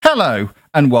Hello,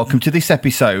 and welcome to this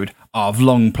episode of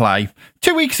Long Play.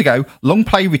 2 weeks ago, Long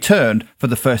Play returned for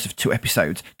the first of 2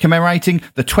 episodes, commemorating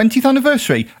the 20th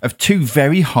anniversary of 2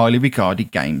 very highly regarded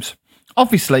games.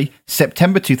 Obviously,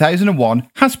 September 2001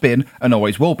 has been, and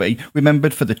always will be,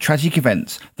 remembered for the tragic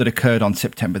events that occurred on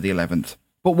September the 11th.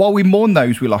 But while we mourn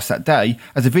those we lost that day,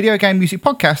 as a video game music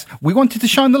podcast, we wanted to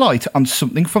shine the light on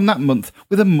something from that month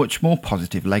with a much more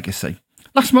positive legacy.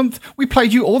 Last month, we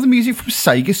played you all the music from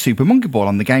Sega's Super Monkey Ball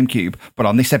on the GameCube, but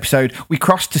on this episode, we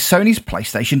crossed to Sony's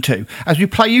PlayStation 2 as we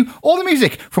play you all the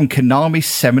music from Konami's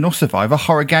seminal survivor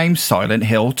horror game Silent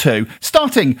Hill 2,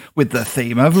 starting with the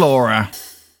theme of Laura.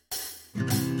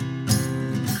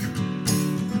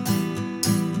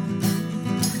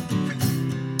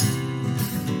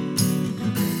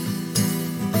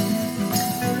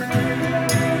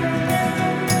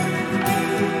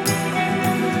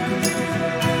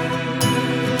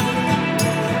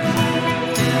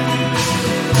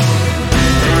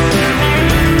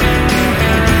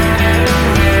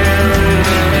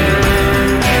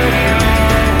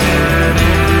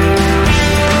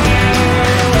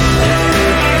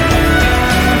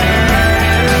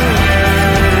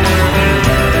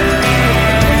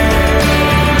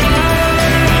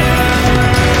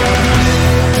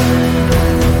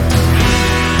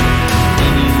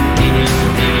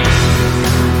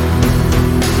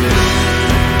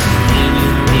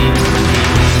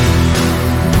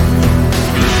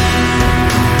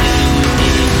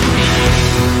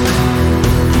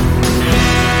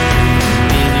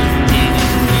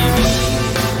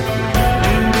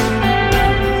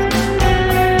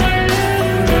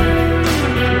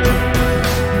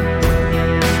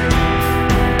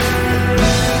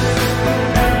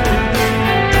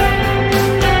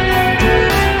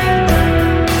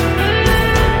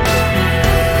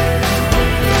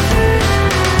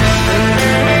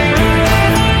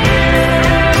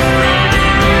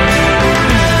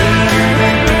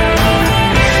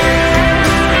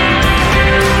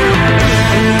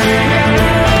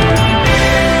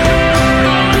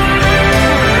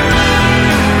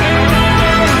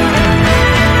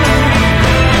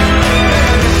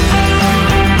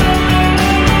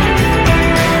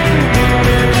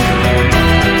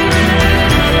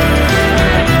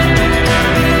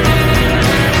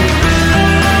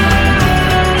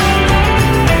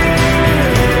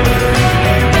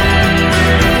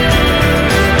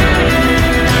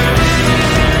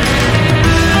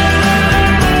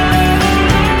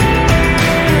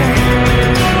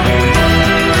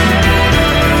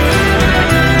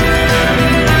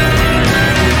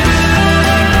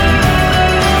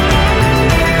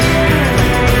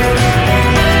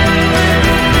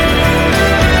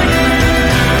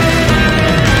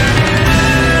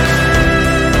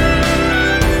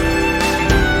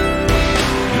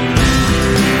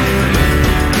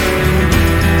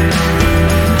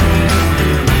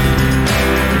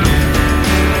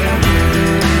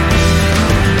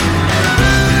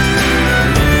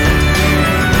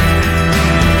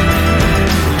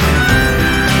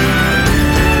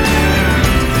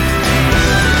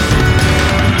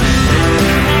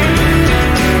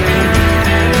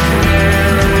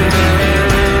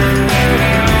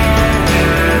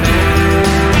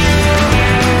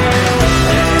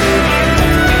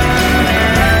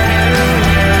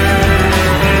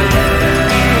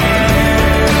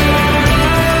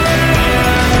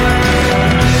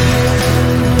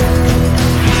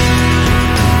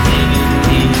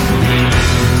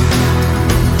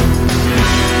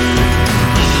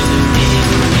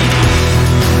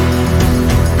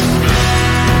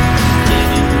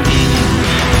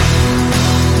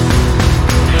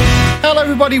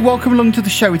 Welcome along to the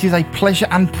show. It is a pleasure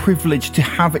and privilege to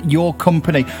have your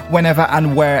company whenever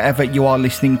and wherever you are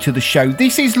listening to the show.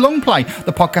 This is Long Play,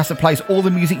 the podcast that plays all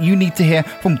the music you need to hear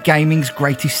from gaming's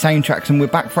greatest soundtracks, and we're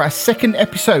back for our second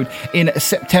episode in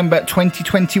September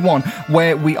 2021,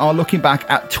 where we are looking back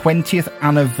at 20th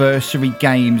anniversary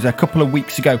games. A couple of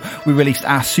weeks ago, we released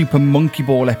our Super Monkey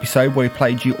Ball episode, where we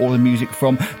played you all the music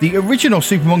from the original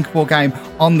Super Monkey Ball game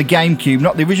on the GameCube.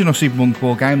 Not the original Super Monkey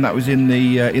Ball game that was in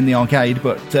the arcade,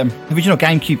 but the original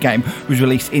GameCube game was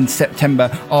released in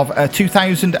September of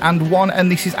 2001,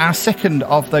 and this is our second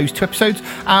of those 2 episodes,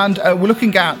 and we're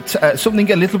looking at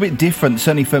something a little bit different,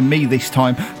 certainly for me this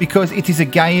time, because it is a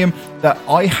game that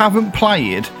I haven't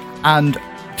played, and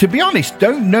to be honest,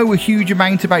 don't know a huge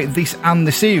amount about this and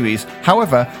the series.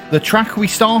 However, the track we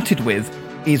started with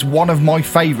is one of my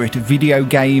favourite video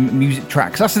game music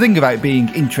tracks. That's the thing about being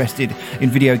interested in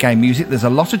video game music. There's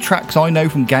a lot of tracks I know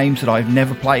from games that I've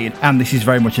never played, and this is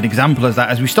very much an example of that,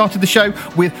 as we started the show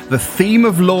with the theme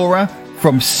of Laura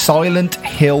from Silent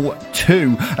Hill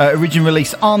 2, originally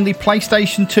released on the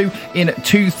PlayStation 2 in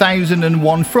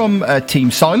 2001 from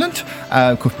Team Silent,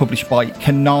 published by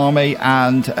Konami,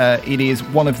 and it is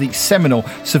one of the seminal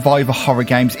survivor horror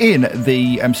games in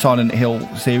the Silent Hill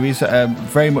series,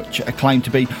 very much acclaimed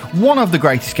to be one of the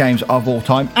greatest games of all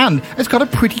time, and it's got a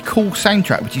pretty cool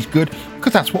soundtrack, which is good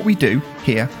because that's what we do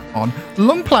here on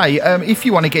Longplay. If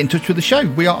you want to get in touch with the show,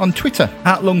 we are on Twitter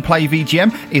at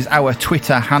LongplayVGM is our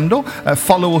Twitter handle.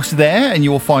 Follow us there and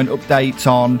you'll find updates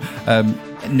on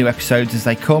new episodes as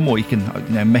they come, or you can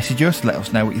message us, let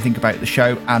us know what you think about the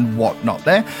show and whatnot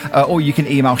there, or you can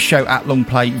email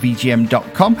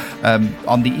show@longplayvgm.com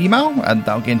on the email, and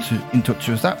that'll get in touch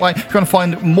with us that way. If you want to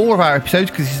find more of our episodes,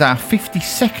 because this is our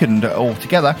 52nd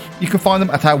altogether, you can find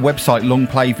them at our website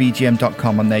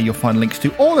longplayvgm.com, and there you'll find links to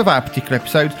all of our particular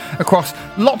episodes across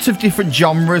lots of different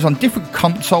genres on different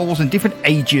consoles and different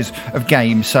ages of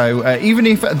games. So even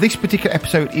if this particular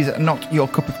episode is not your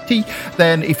cup of tea,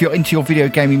 then if you're into your video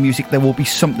gaming music, there will be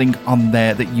something on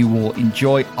there that you will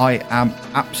enjoy. I am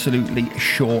absolutely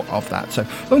sure of that. So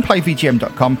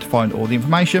longplayvgm.com to find all the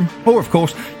information, or of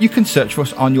course you can search for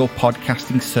us on your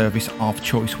podcasting service of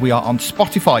choice. We are on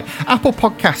Spotify, Apple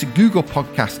Podcasts, Google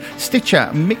Podcasts, Stitcher,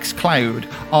 Mixcloud,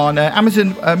 on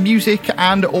Amazon Music,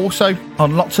 and also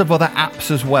on lots of other apps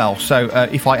as well. So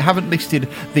if I haven't listed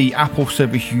the Apple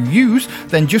service you use,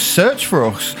 then just search for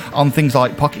us on things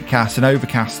like Pocket Cast and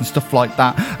Overcast and stuff like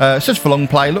that. Search for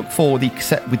Longplay, look for the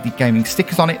cassette with the gaming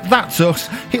stickers on it. That's us.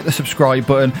 Hit the subscribe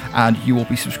button and you will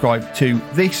be subscribed to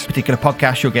this particular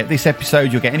podcast. You'll get this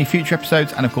episode, you'll get any future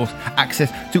episodes, and of course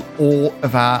access to all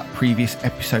of our previous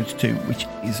episodes too, which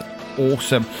is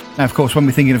awesome. Now, of course, when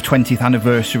we're thinking of 20th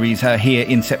anniversaries here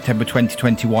in September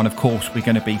 2021, of course, we're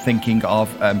going to be thinking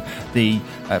of the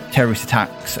terrorist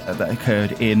attacks that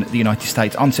occurred in the United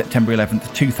States on September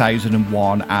 11th,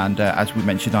 2001. And as we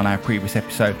mentioned on our previous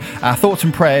episode, our thoughts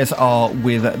and prayers are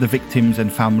with the victims and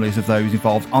families of those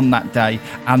involved on that day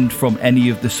and from any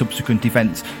of the subsequent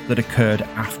events that occurred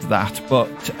after that.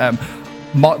 But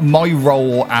my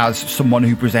role as someone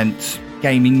who presents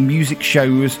gaming music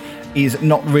shows is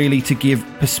not really to give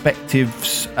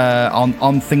perspectives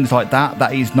on things like that.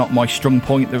 That is not my strong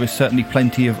point. There is certainly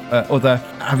plenty of other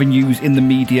avenues in the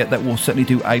media that will certainly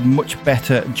do a much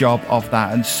better job of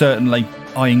that, and certainly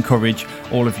I encourage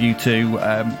all of you to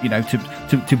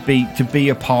be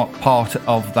a part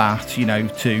of that,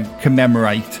 to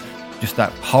commemorate just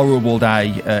that horrible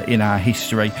day in our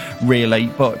history, really.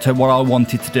 But what I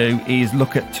wanted to do is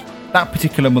look at that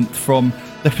particular month from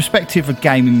the perspective of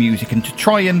gaming music, and to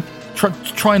try and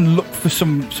look for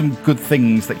some good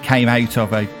things that came out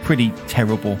of a pretty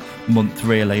terrible month,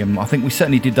 really. And I think we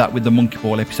certainly did that with the Monkey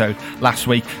Ball episode last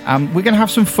week. We're going to have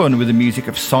some fun with the music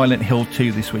of Silent Hill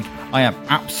 2 this week, I am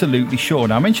absolutely sure.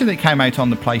 Now, I mentioned that it came out on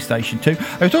the PlayStation 2.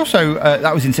 It was also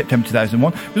that was in September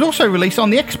 2001. It was also released on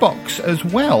the Xbox as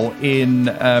well in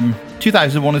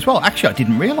 2001 as well. Actually, I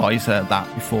didn't realise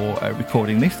that before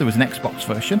recording this. There was an Xbox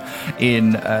version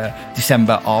in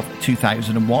December of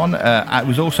 2001. It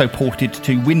was also ported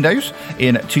to Windows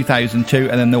in 2002,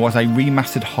 and then there was a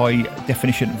remastered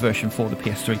high-definition version for the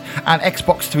PS3 and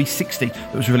Xbox 360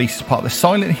 that was released as part of the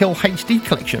Silent Hill HD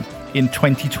collection in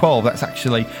 2012. That's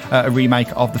actually a remake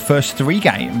of the first three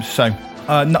games. So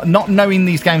not knowing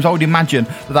these games, I would imagine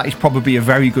that is probably a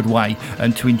very good way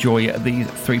to enjoy these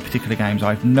three particular games.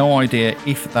 I have no idea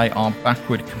if they are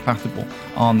backward compatible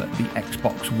on the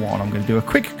Xbox One. I'm going to do a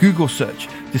quick Google search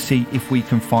to see if we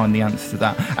can find the answer to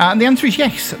that. And the answer is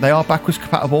yes, they are backwards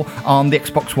compatible on the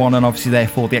Xbox One, and obviously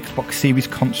therefore the Xbox Series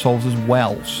consoles as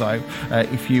well. So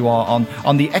if you are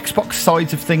on the Xbox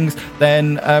sides of things,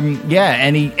 then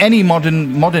any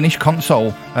modernish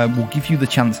console will give you the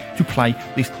chance to play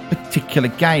this particular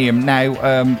game. Now,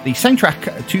 the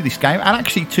soundtrack to this game, and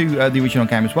actually to the original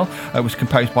game as well, was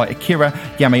composed by Akira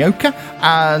Yamaoka,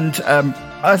 and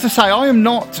as I say, I am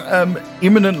not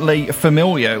imminently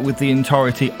familiar with the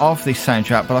entirety of this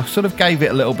soundtrack, but I sort of gave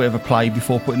it a little bit of a play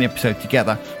before putting the episode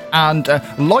together, and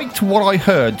liked what I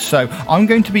heard, so I'm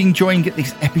going to be enjoying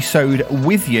this episode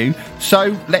with you.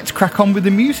 So let's crack on with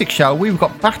the music, shall we? We've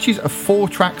got batches of 4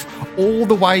 tracks all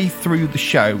the way through the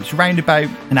show. It's around about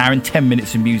an hour and 10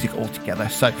 minutes of music altogether,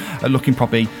 so looking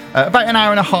probably about an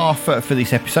hour and a half for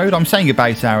this episode. I'm saying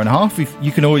about an hour and a half. If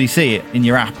you can already see it in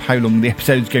your app how long the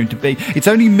episode's going to be. It's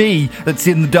only me that's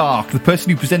in the dark, the person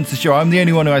who presents the show. I'm the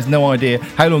only one who has no idea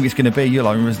how long it's going to be. You're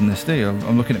like, isn't this deal?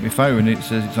 I'm looking at my phone and it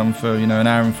says it's on for an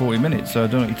hour and 40 minutes, so I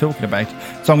don't know what you're talking about.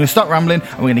 So I'm going to stop rambling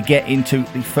and we're going to get into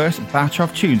the first batch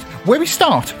of tunes, where we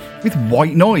start with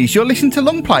White Noise. You're listening to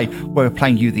Long Play, where we're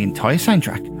playing you the entire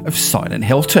soundtrack of Silent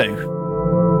Hill 2.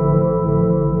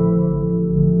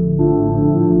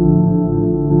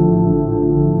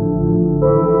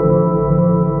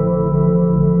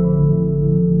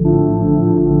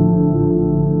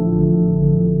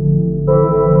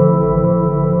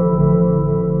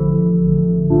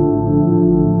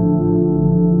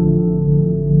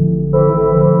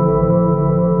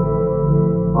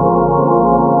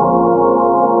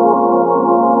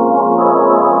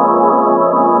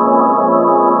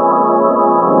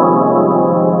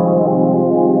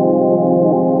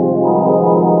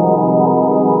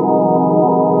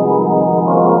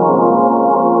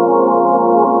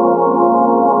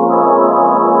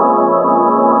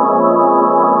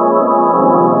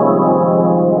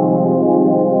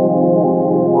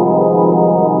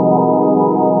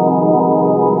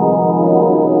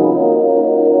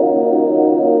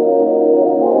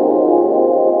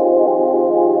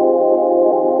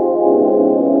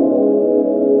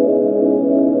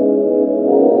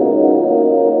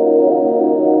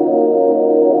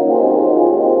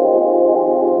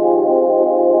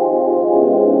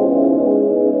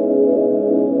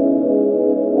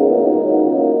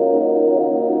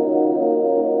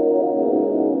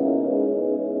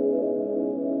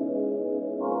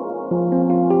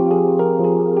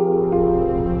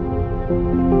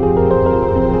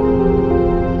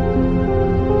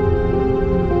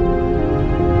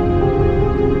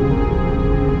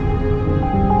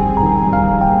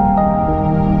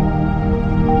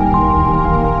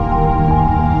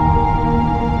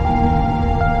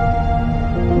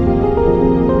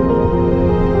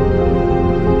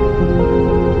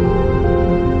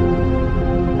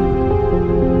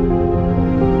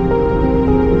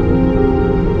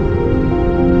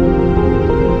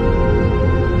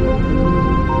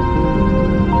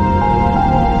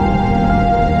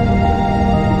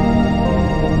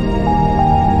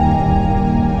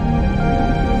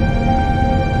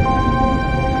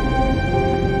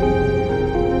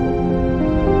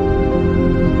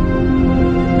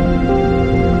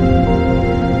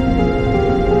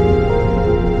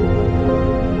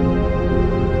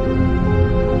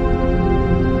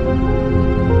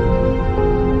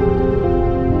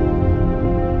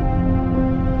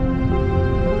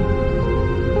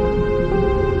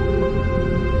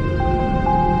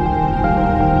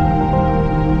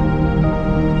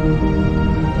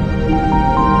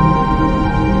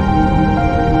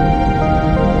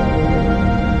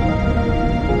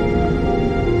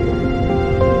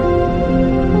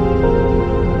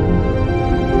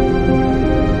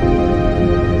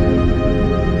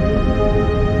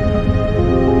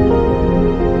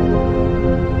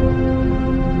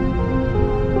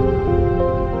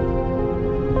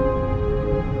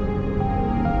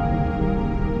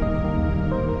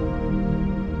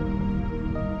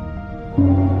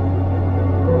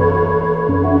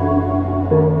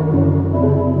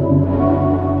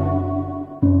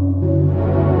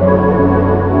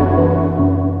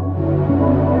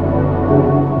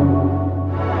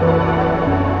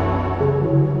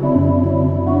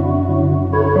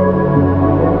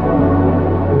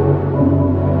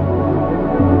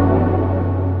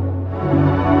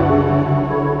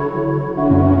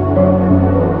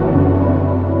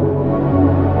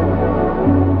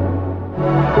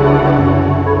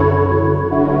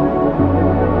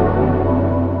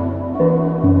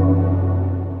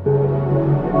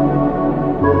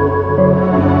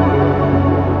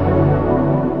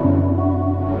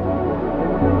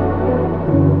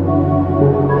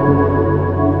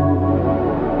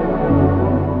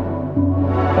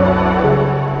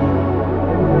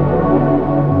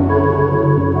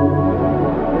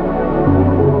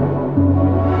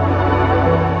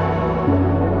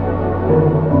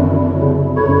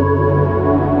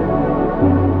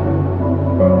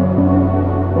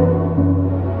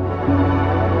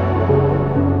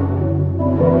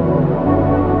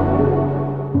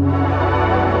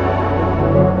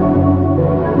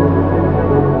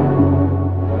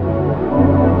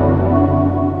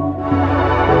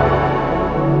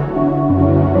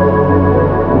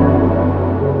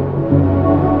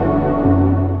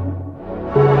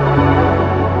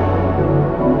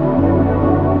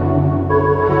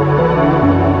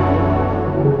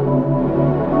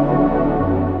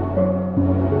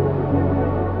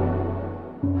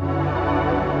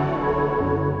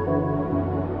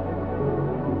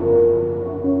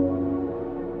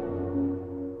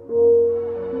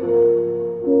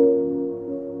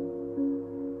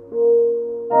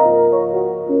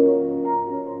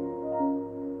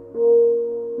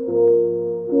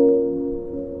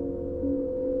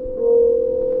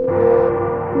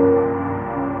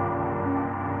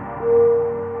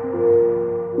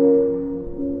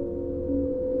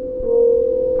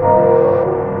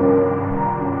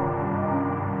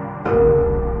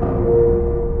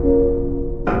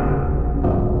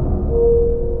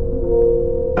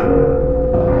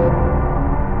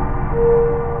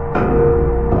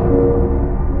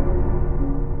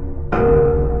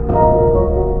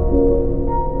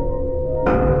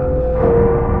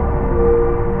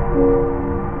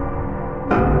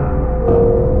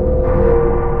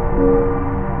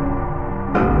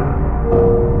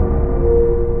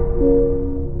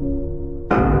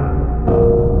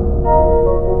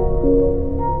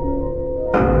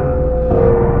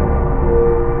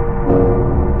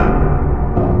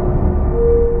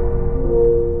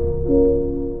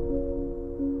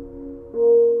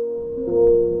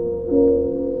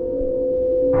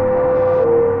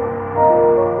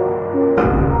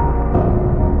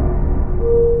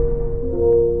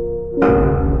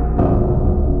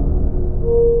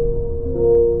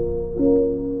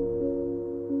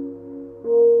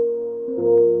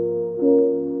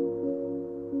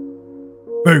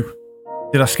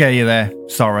 Did I scare you there?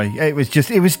 Sorry. It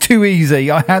was too easy.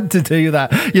 I had to do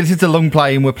that. You listen to Long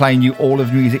Play and we're playing you all of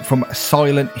the music from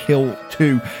Silent Hill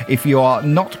 2. If you are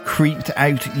not creeped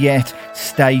out yet,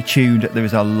 stay tuned. There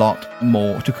is a lot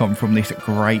more to come from this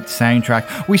great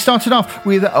soundtrack. We started off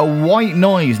with a White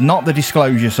Noise, not the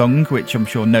Disclosure song, which I'm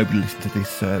sure nobody listening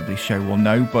to this show will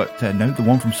know, but no, the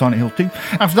one from Silent Hill 2.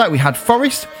 After that, we had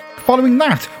Forest. Following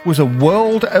that was A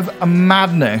World of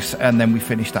Madness, and then we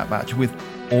finished that batch with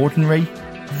Ordinary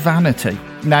Vanity.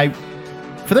 Now,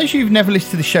 for those of you who've never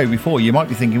listened to the show before, you might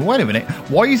be thinking, wait a minute,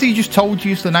 why has he just told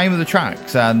you the name of the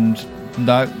tracks and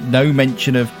no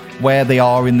mention of where they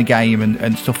are in the game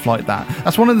and stuff like that?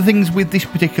 That's one of the things with this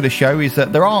particular show, is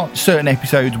that there are certain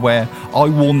episodes where I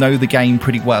will know the game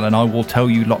pretty well and I will tell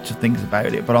you lots of things about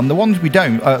it, but on the ones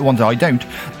ones I don't,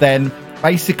 then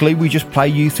basically we just play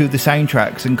you through the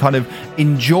soundtracks and kind of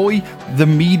enjoy the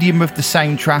medium of the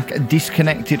soundtrack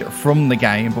disconnected from the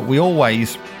game. But we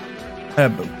always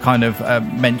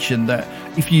mention that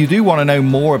if you do want to know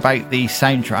more about these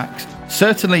soundtracks,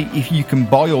 certainly if you can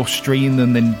buy or stream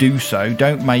them, then do so.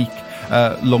 Don't make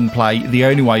Long Play the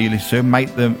only way you listen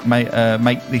to them.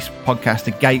 Make this podcast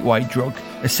a gateway drug,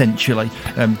 essentially,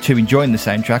 to enjoying the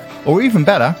soundtrack. Or even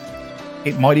better,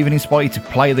 it might even inspire you to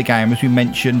play the game. As we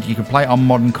mentioned, you can play it on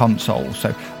modern consoles,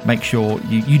 so make sure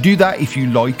you do that if you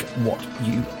like what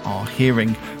you are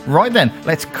hearing. Right then,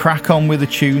 let's crack on with the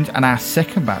tunes and our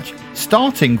second batch,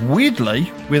 starting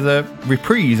weirdly with a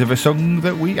reprise of a song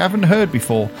that we haven't heard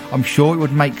before. I'm sure it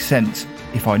would make sense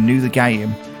if I knew the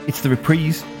game. It's the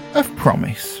reprise of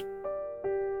Promise.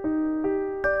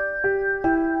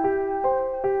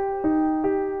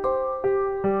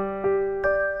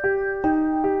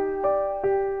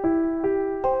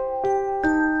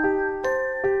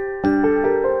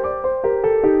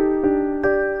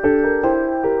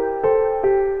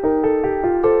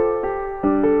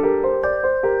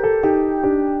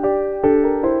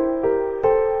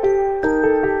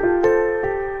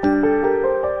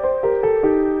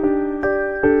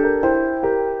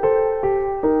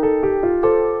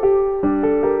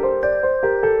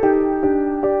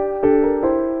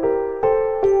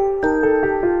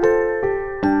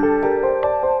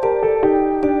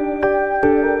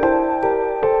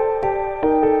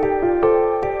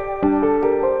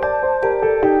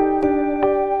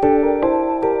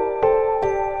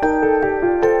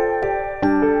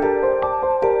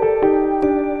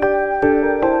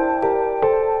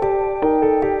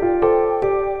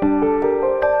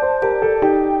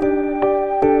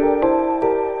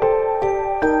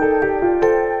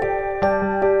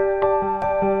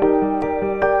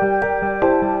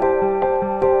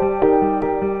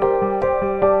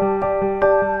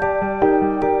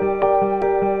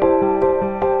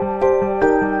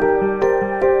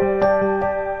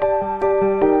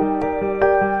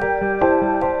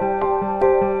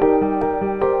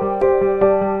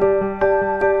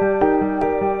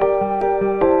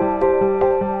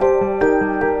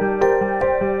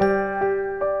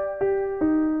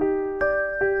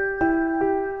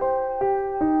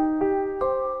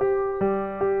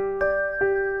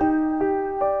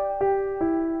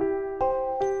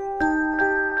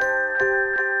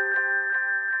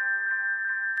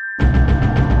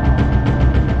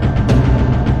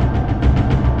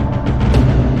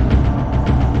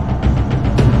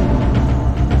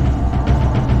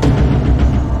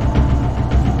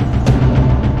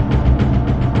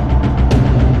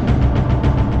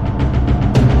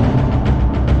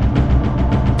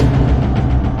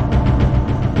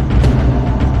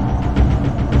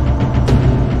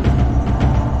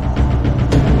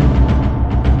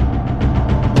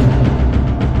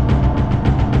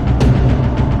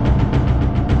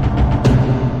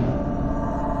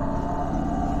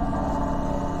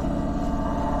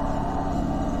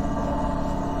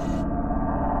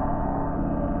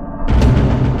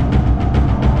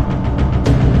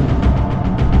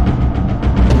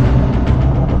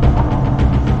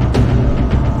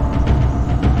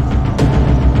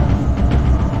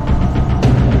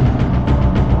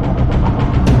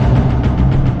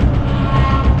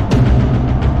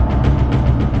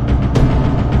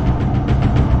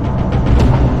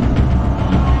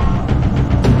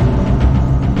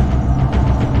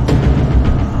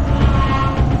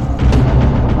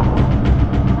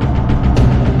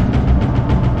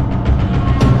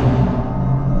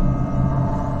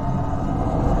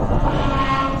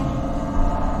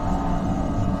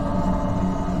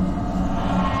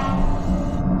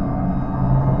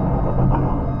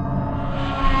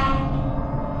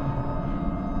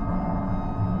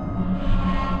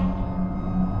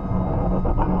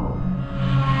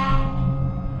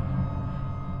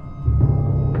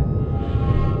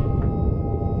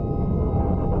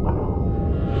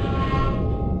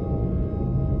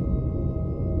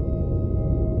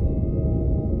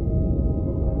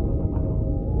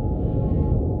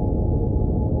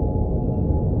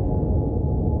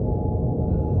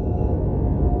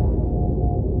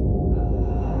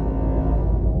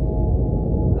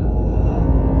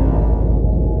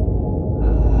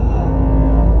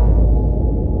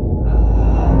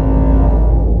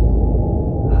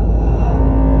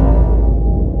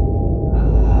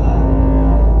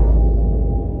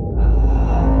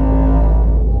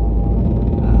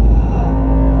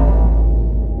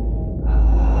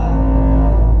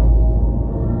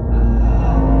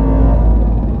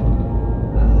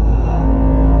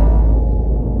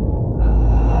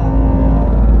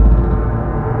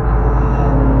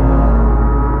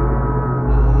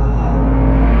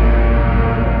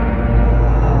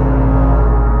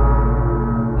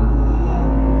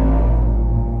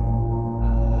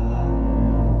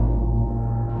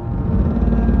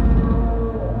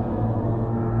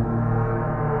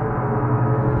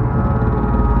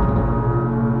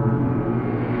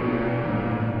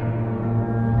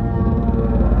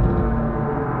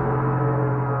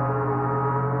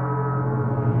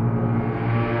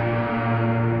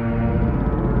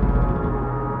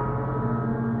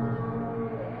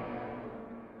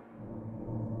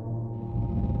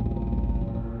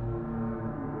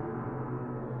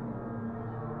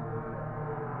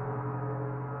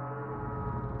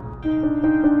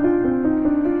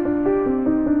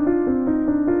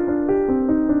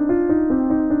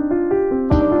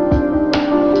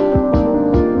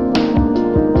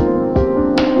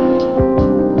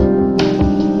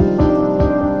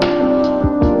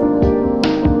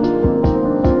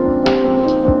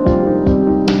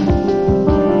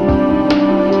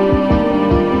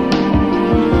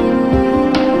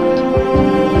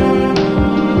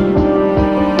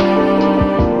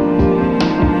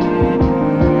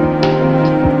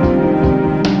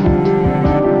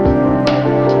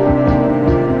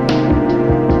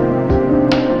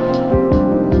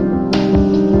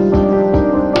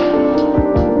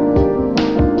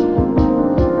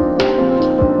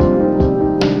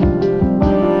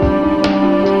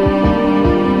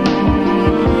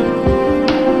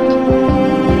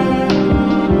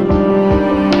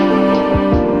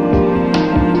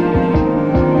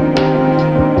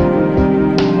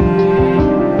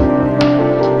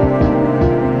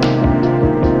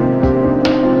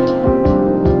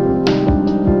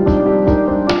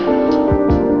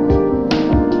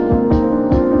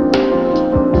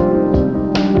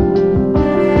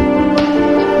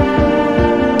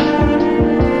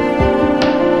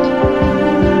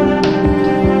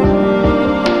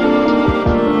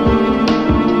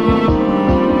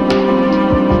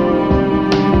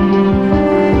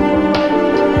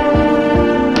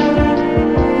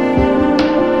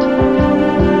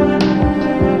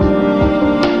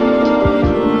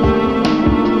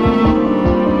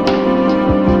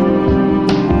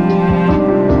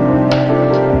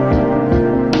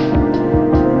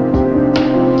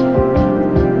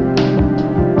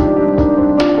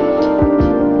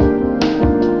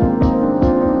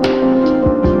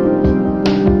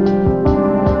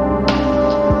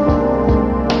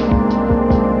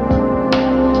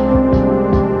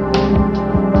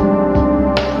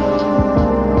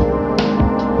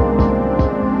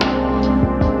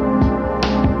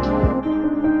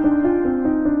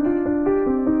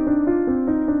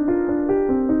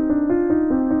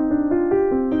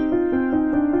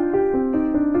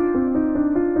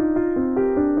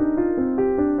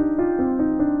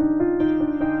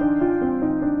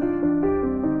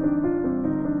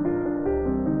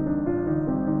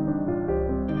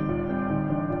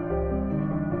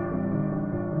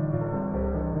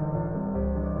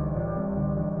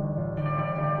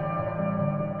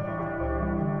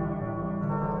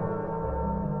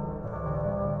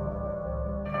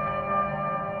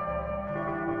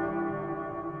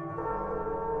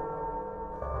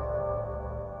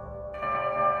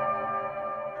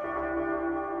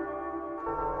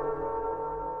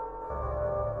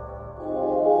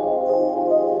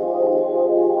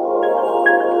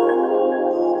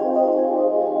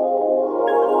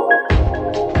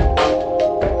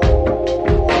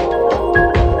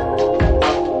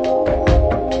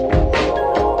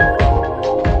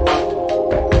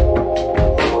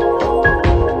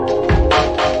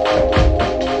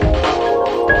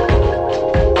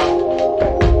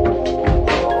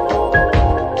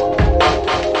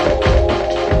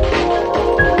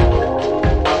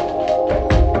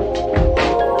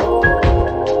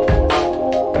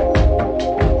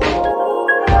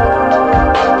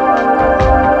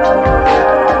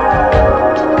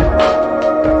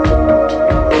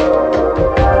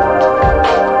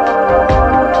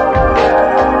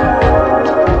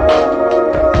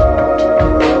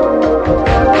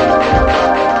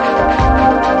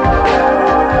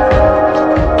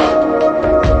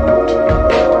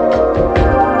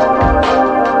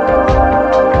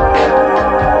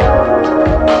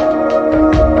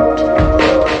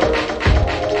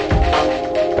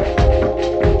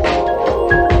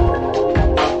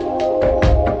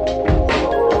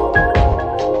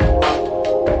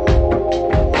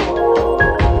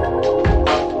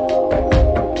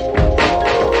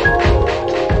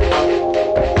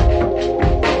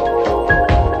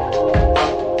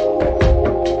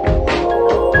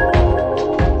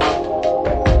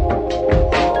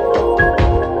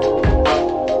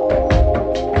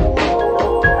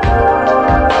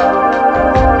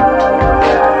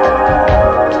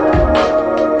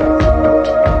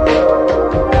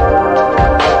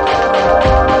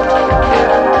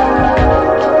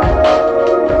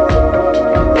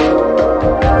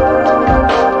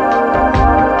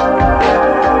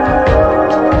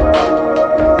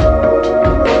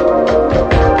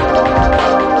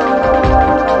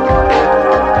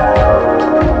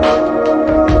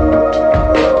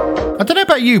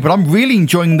 You, but I'm really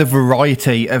enjoying the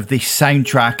variety of this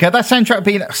soundtrack. That soundtrack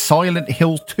being Silent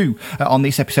Hill 2 on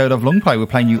this episode of Long Play. We're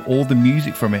playing you all the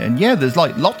music from it. And yeah, there's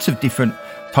like lots of different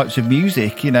types of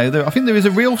music. You know, I think there is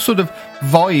a real sort of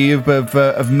vibe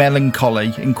of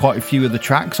melancholy in quite a few of the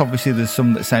tracks. Obviously, there's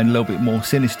some that sound a little bit more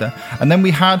sinister, and then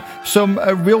we had some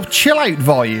real chill out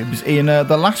vibes in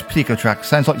the last particular track.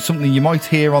 Sounds like something you might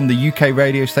hear on the UK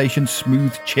radio station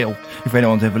Smooth Chill, if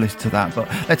anyone's ever listened to that. But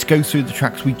let's go through the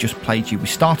tracks we just played you. We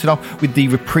started off with the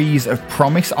reprise of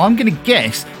Promise. I'm going to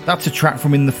guess that's a track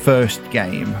from in the first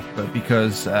game, but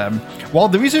because while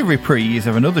there is a reprise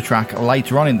of another track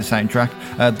later on in the same track,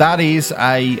 that is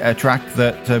a track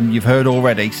that you've heard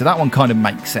already, so that one kind of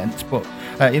makes sense. But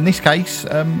in this case,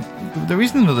 there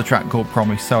isn't another track called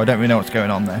Promise, so I don't really know what's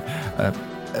going on there.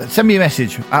 Send me a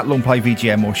message at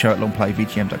longplayvgm or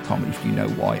show@longplayvgm.com if you know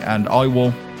why, and I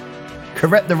will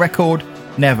correct the record.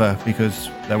 Never, because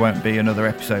there won't be another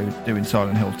episode doing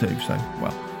Silent Hill 2, so,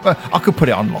 well, I could put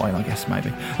it online, I guess,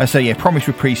 maybe. So yeah, Promise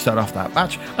Reprise started off that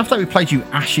batch. After that, we played you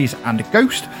Ashes and a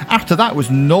Ghost. After that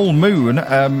was Null Moon.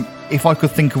 If I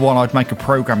could think of one, I'd make a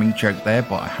programming joke there,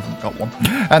 but I haven't got one.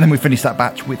 And then we finished that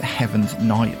batch with Heaven's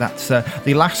Night. That's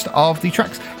the last of the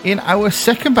tracks in our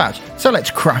second batch. So let's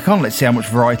crack on. Let's see how much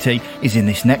variety is in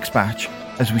this next batch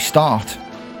as we start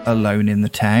Alone in the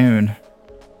Town.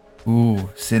 Ooh,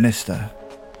 sinister.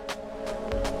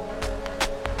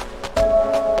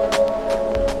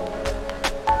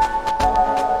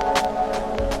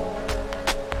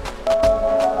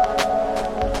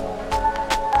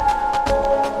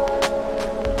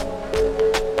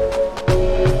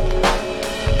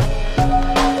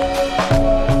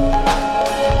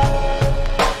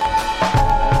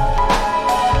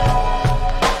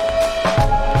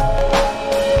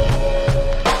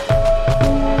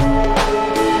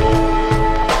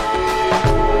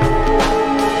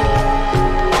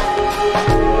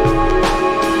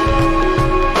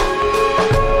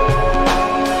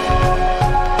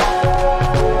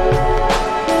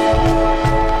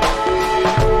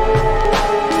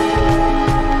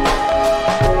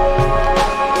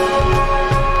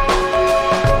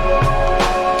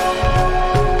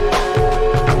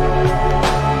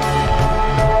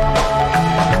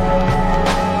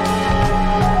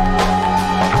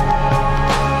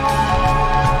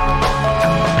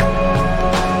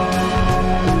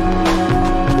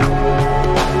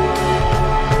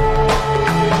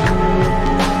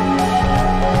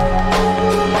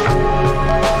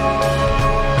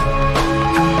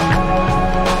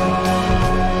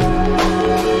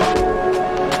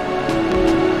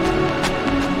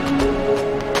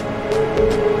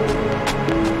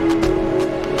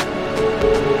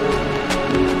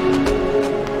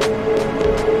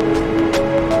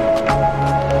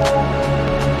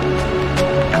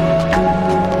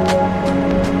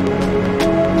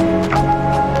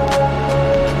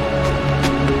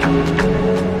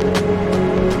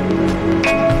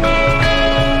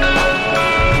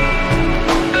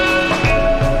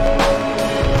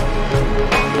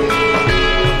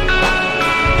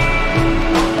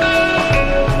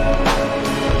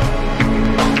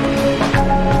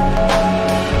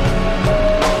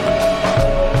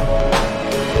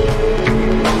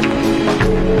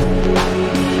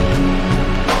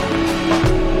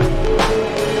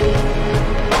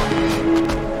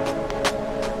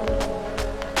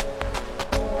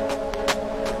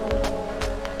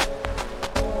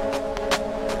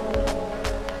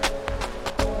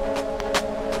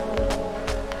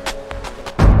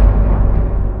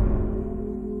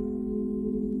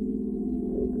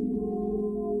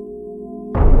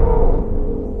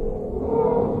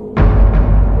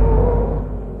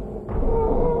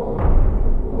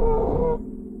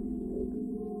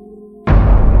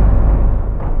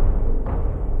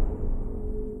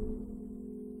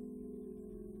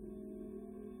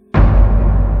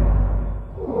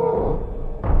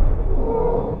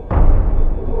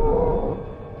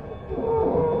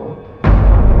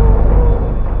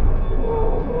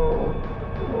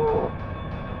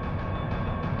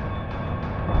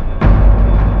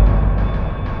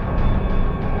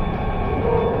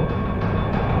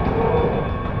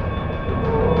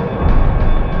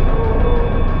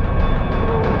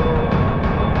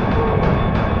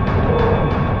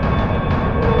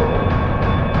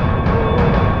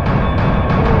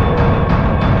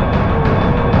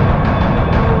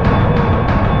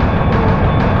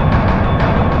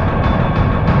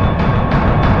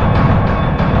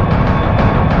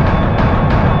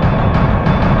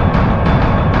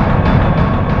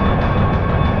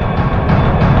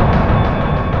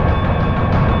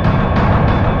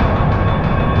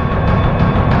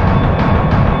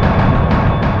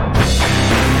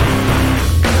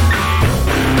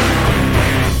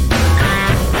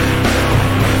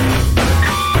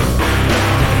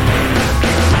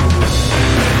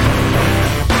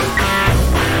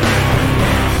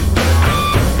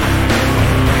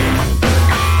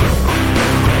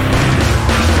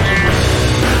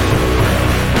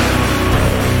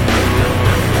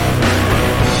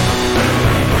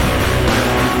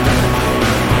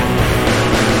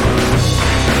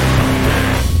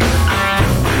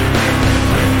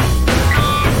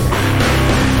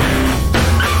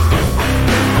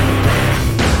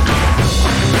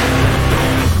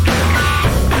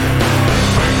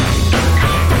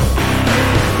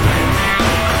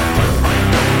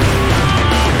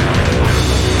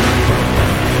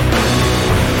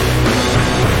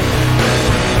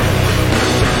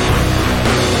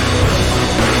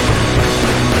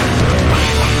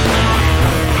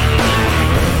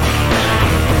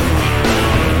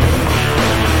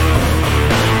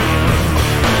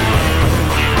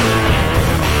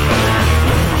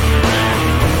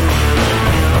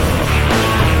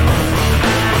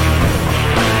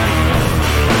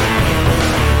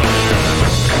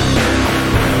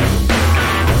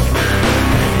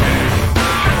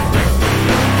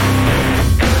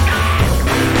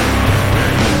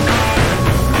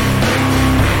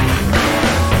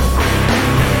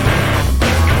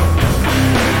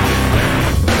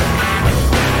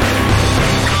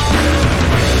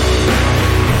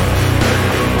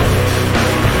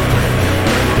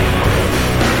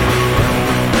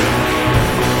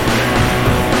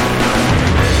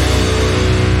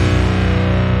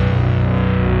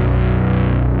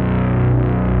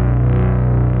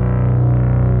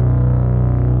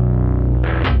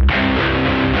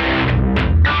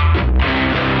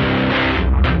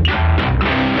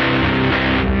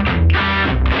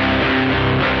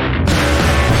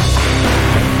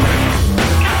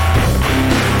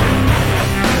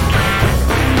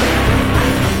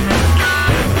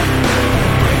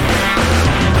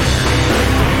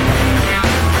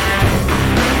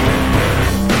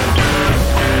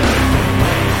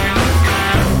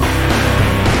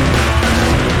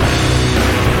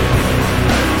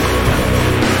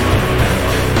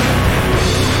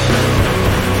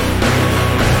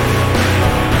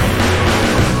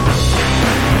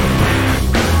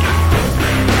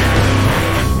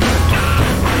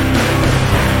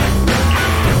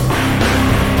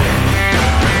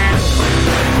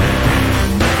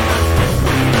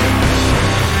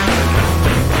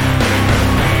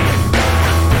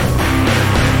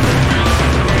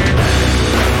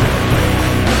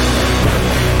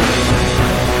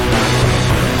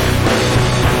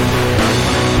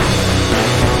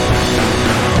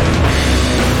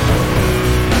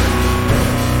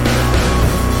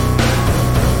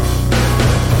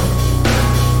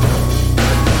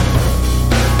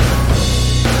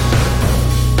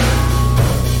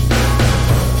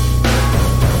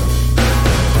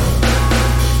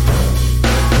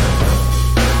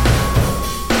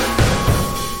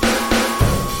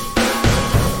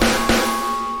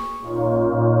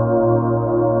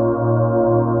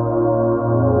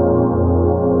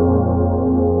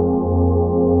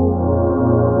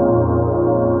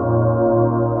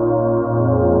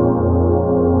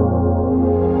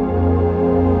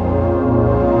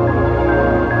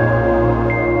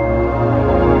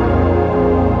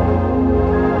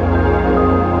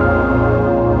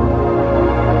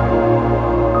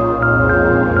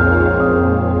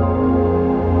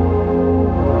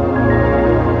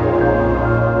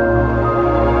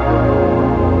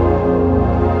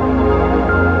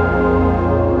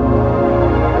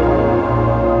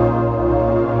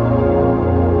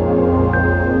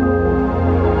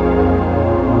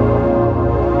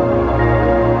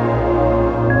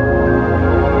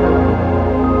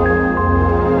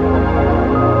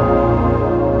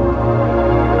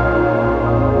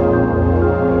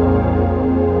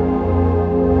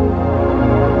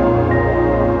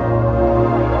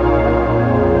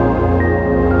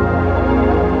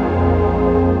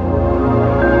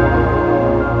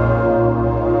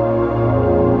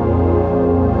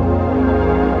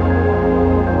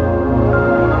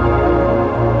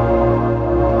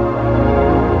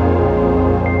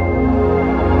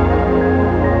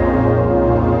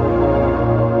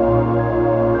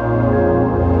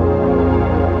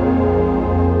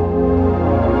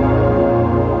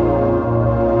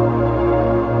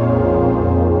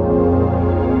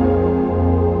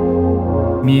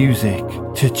 Music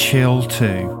to chill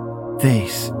to.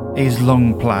 This is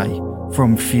Long Play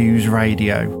from Fuse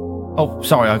Radio. Oh,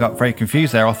 sorry, I got very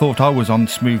confused there. I thought I was on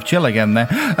Smooth Chill again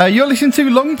there. You're listening to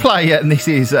Long Play, and this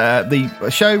is the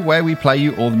show where we play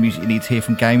you all the music you need to hear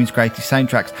from gaming's greatest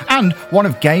soundtracks. And one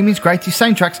of gaming's greatest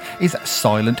soundtracks is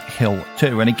Silent Hill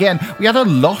 2. And again, we had a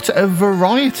lot of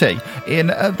variety in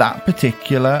that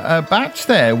particular batch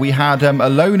there. We had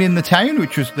Alone in the Town,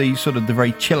 which was the sort of the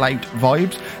very chill out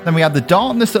vibes. Then we had The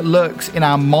Darkness That Lurks in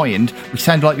Our Mind, which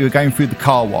sounded like you were going through the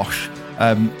car wash.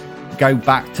 Go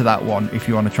back to that one if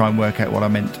you want to try and work out what I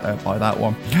meant by that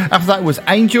one. After that was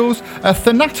Angels.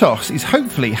 Thanatos is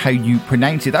hopefully how you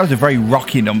pronounce it. That was a very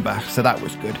rocky number, so that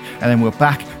was good. And then we're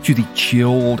back to the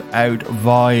chilled out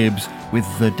vibes with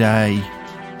The Day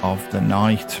of the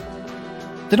Night.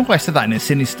 Don't know why I said that in a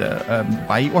sinister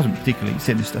way. It wasn't particularly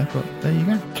sinister, but there you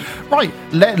go. Right,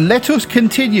 let us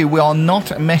continue. We are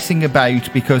not messing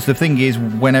about, because the thing is,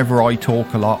 whenever I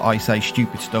talk a lot, I say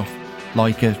stupid stuff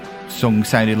like a song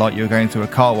sounded like you were going through a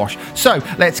car wash. So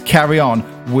let's carry on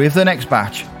with the next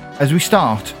batch as we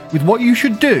start with what you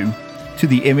should do to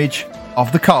the image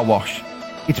of the car wash.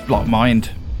 It's Block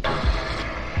Mind.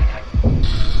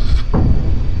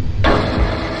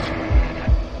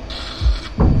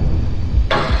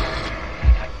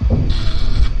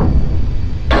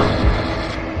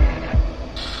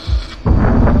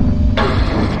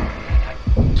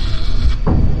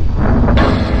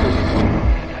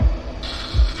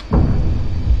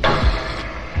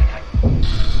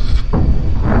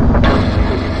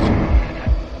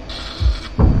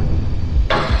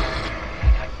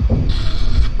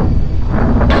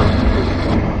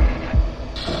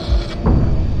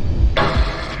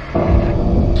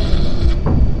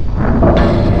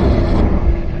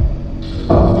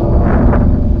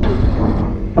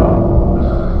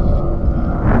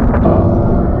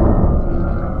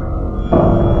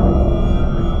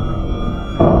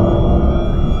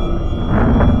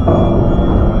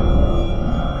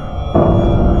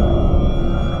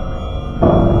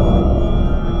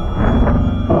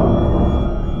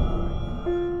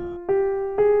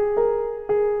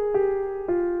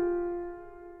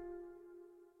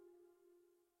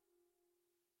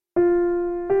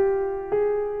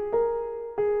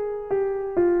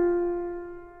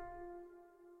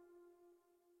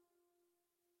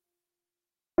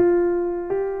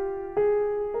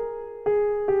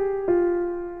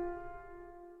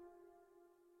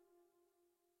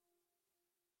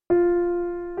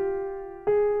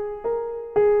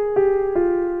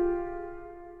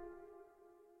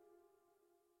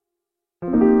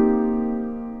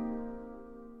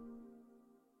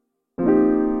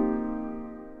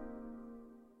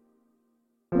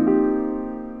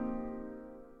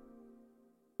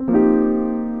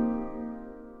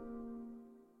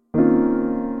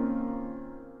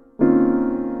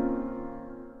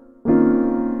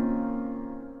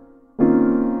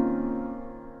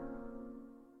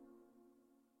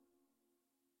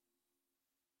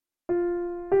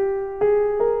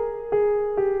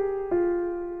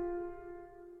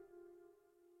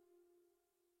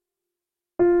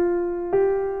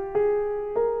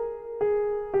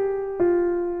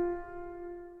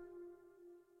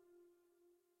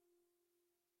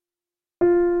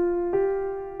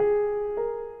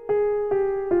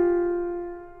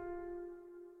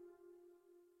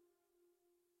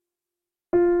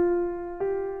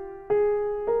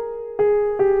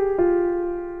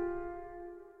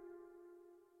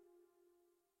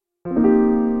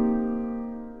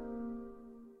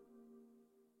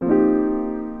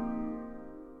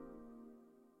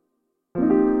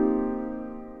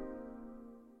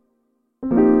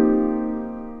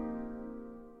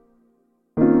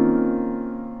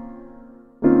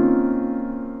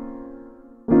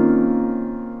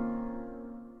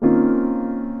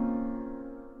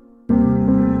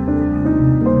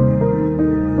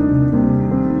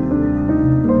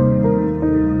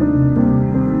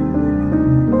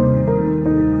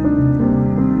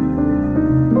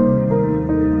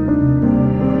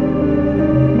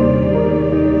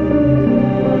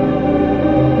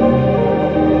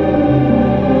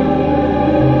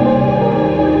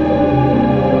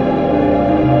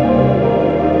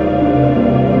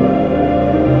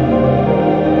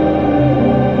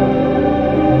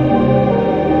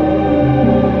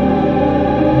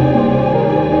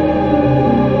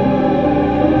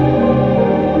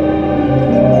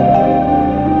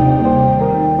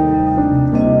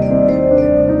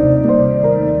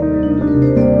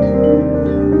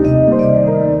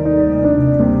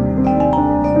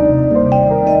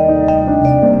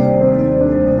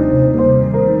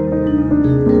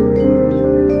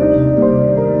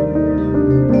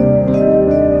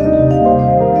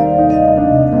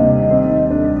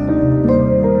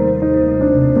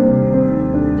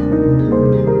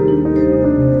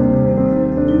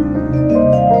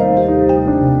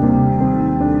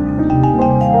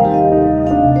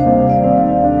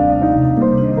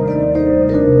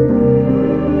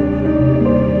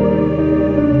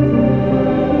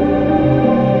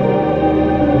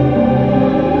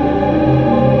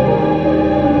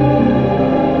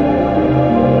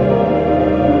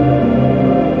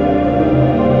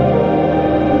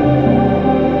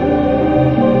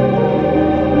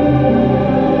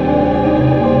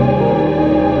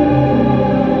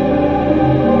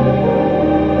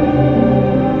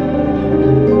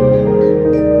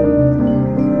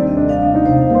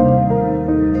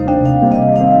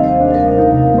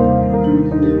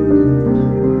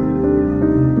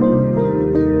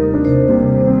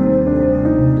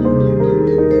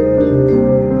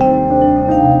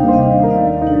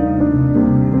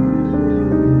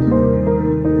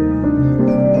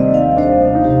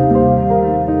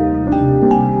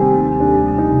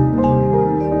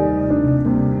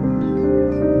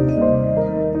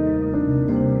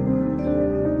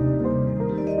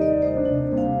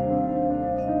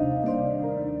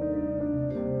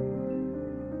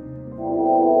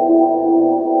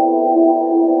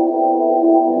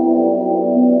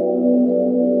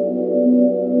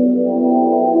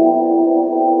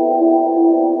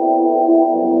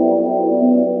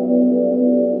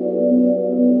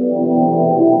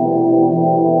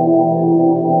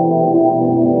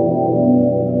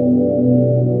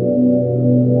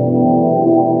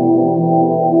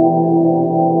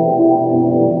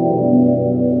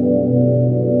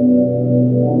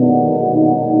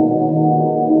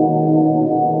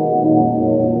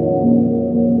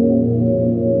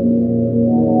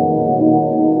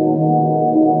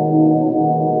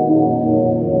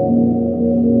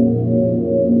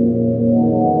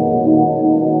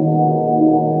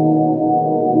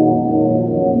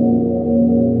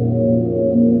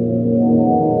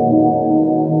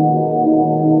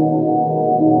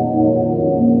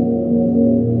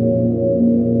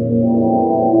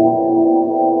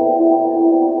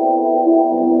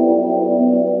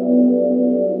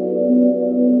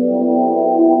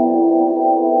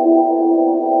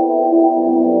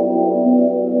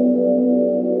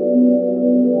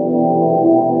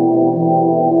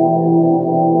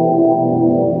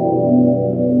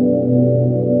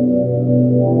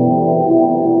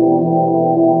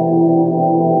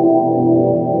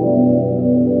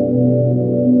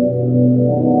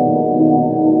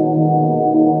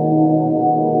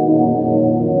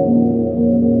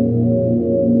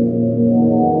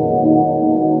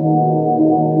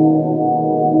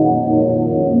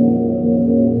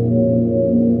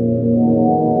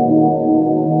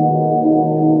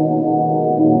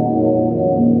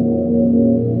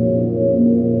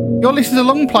 You're listening to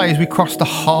Long Play as we cross the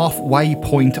halfway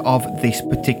point of this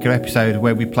particular episode,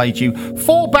 where we played you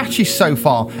 4 batches so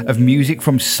far of music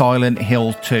from Silent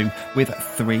Hill 2, with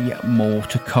 3 more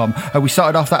to come. We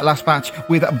started off that last batch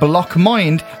with Block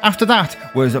Mind. After that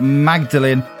was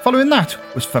Magdalene. Following that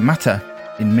was Fermata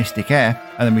in Mystic Air.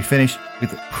 And then we finished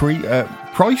with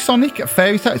Pre-Sonic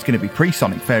Fairy Tale. It's going to be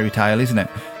Pre-Sonic Fairy Tale, isn't it?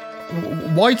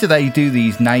 Why do they do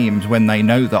these names when they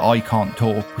know that I can't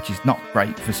talk, which is not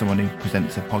great for someone who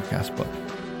presents a podcast,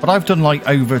 but I've done like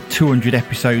over 200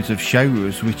 episodes of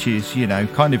shows, which is, you know,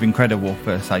 kind of incredible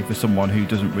for someone who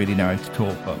doesn't really know how to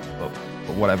talk, but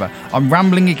whatever. I'm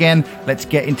rambling again. Let's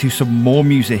get into some more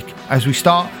music as we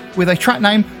start with a track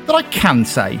name that I can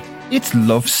say. It's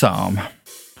Love Psalm.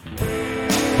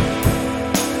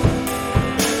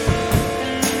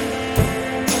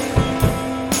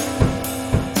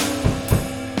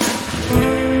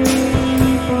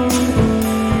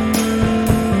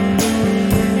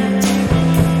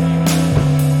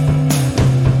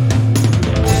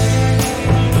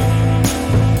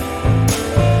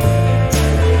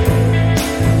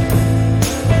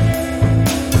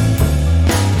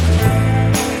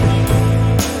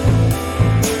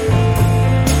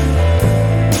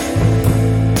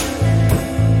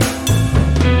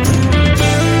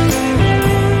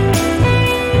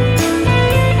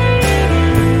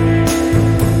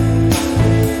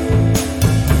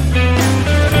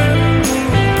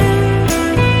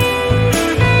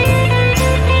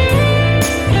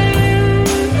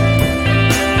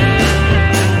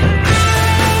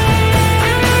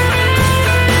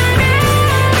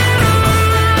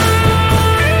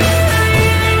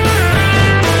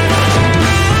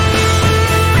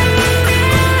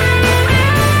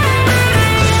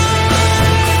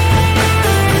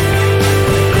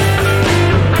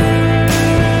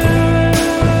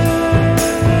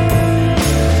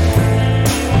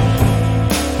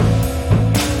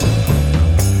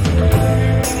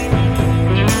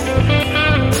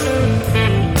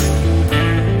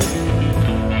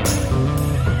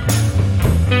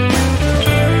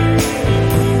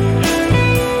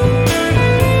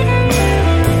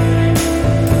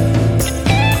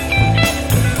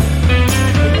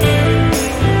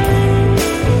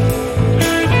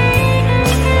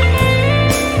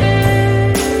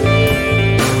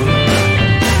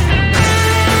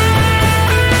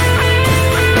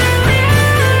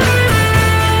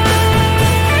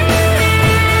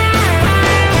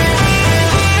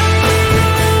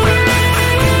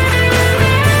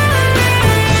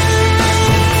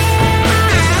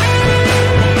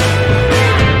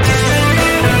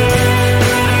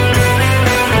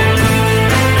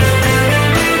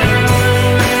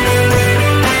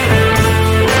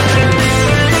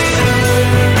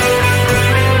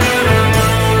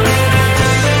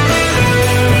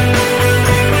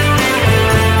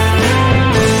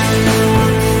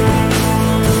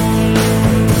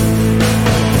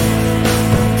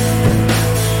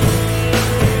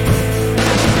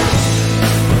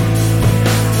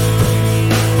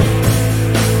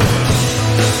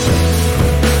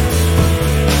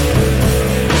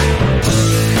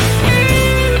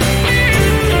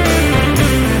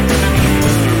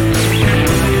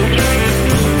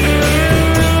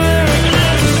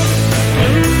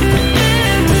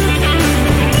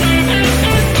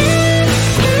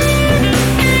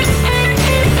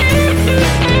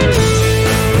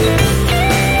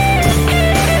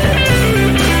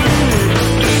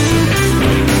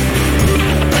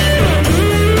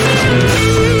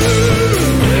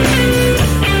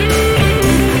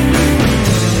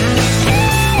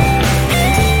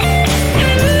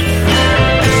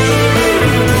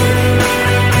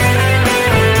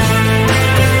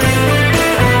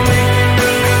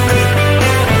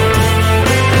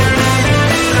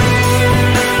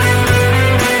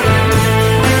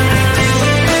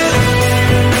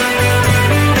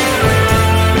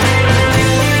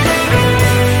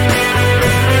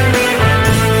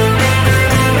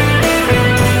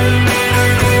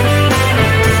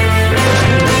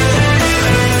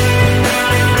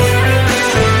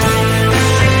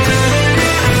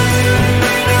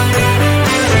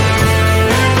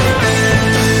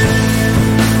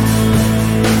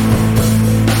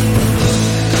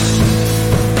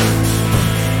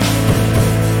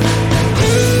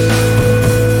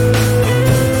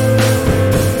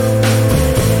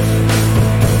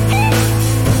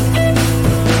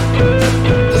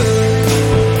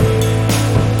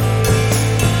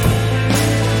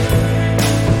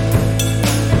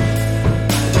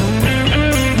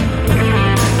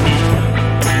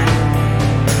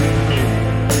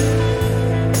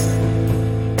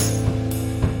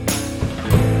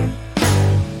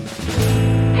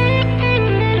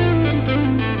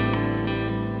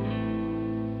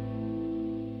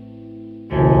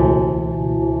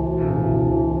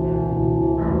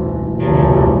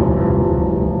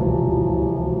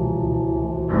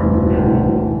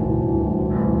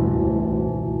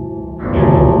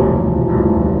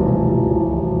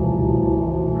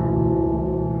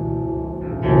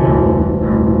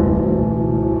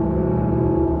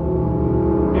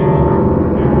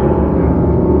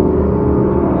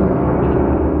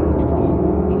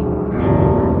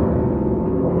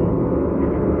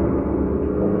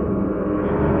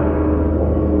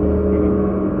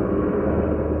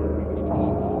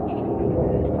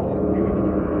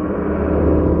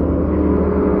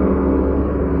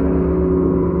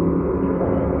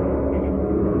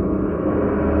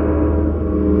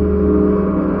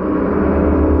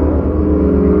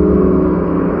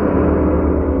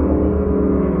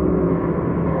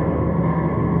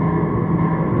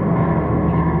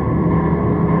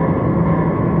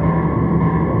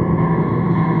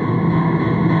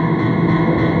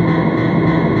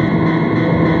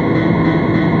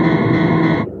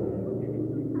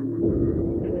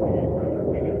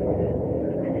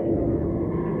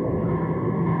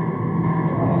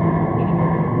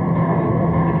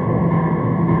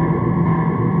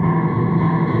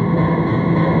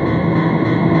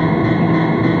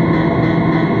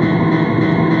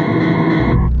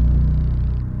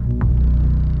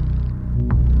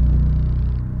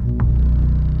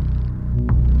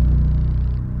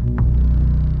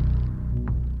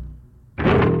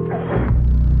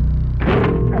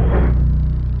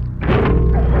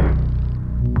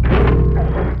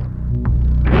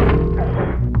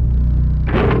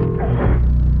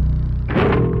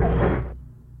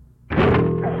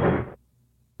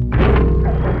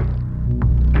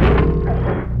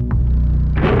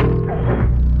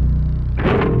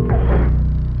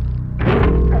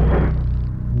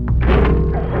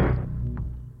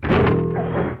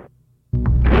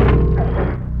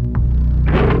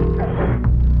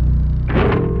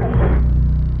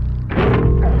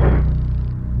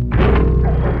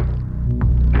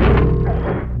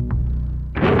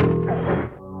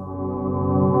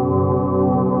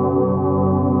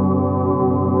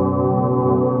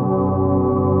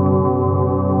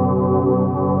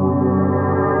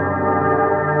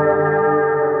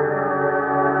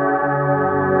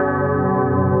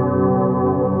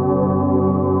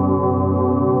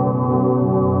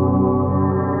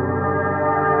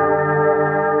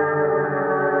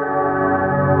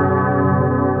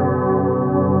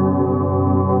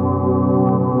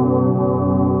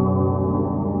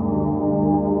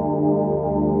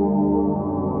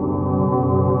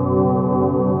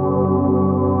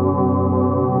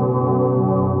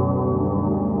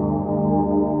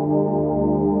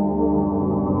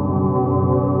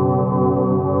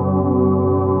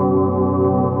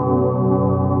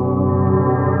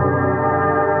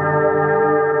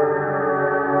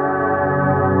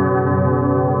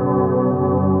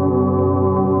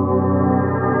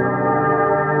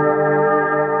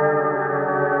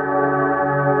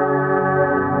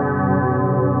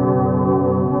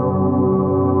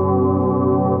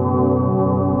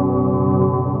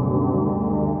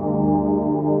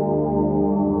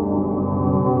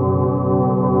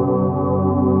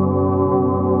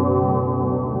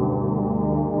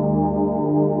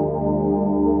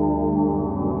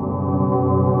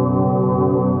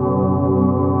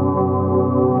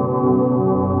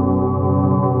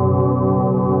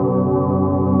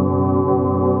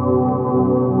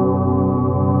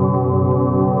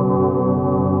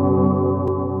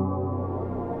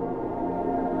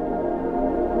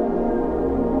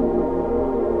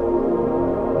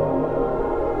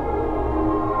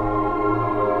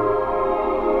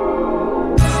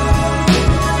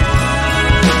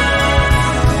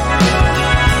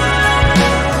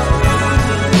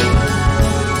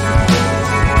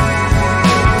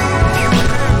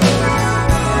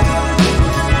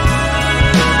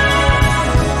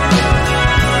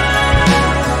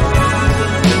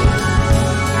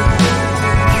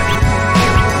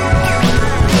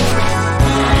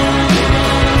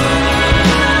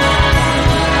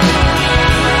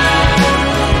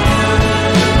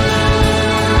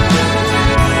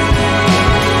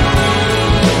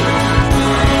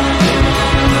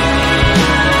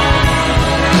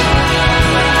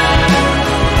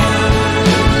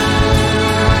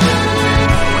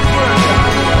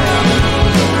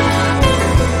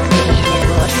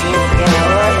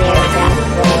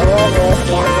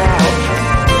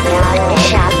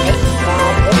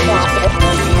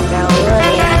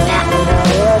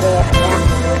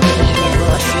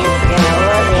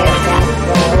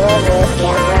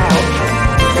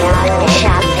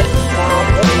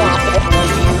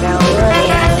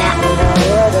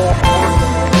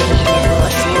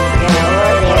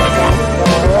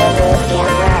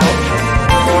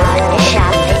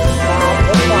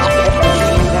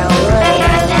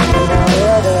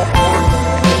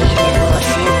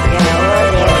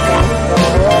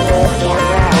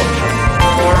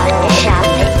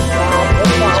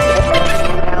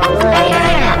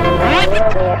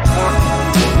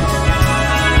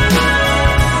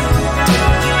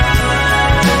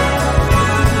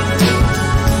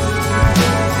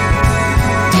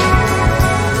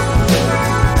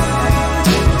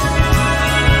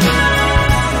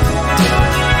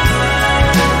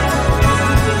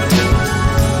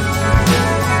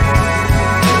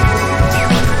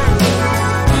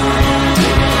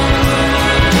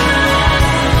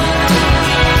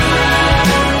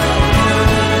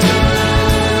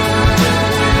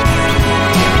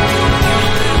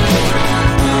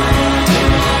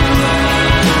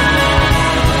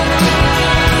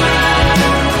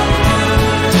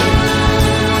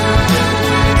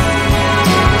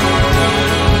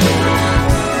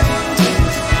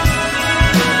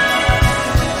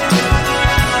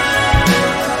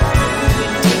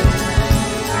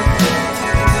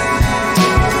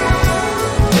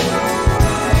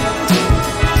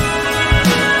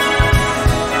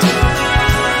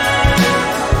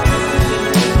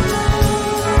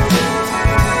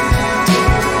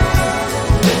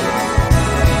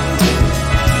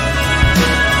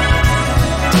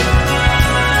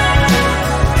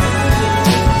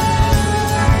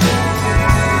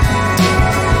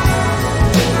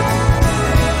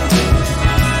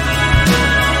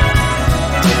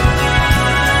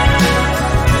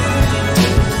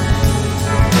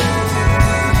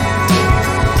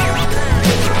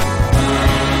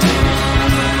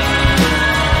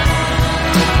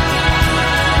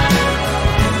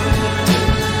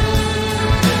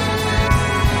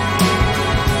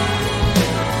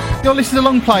 You're listening to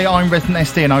Long Play. I'm Resident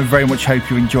SD, and I very much hope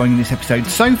you're enjoying this episode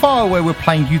so far, where we're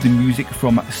playing you the music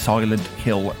from Silent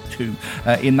Hill 2.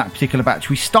 In that particular batch,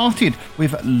 we started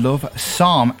with Love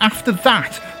Psalm. After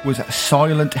that was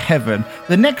Silent Heaven.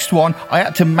 The next one, I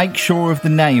had to make sure of the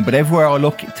name, but everywhere I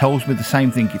look, it tells me the same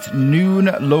thing. It's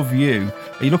Noon Love You.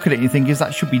 You look at it and you think,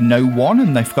 that should be No One,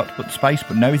 and they forgot to put the space,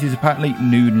 but no, it is apparently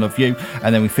Noon Love You.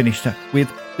 And then we finished with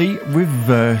the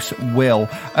Reverse Will.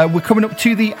 We're coming up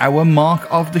to the hour mark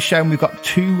of the show, and we've got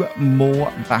 2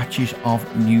 more batches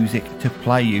of music to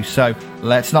play you. So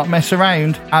let's not mess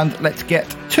around, and let's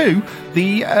get to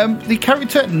the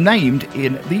character named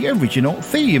in the original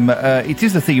theme. It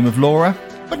is the theme of Laura,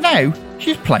 but now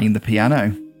she's playing the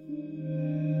piano.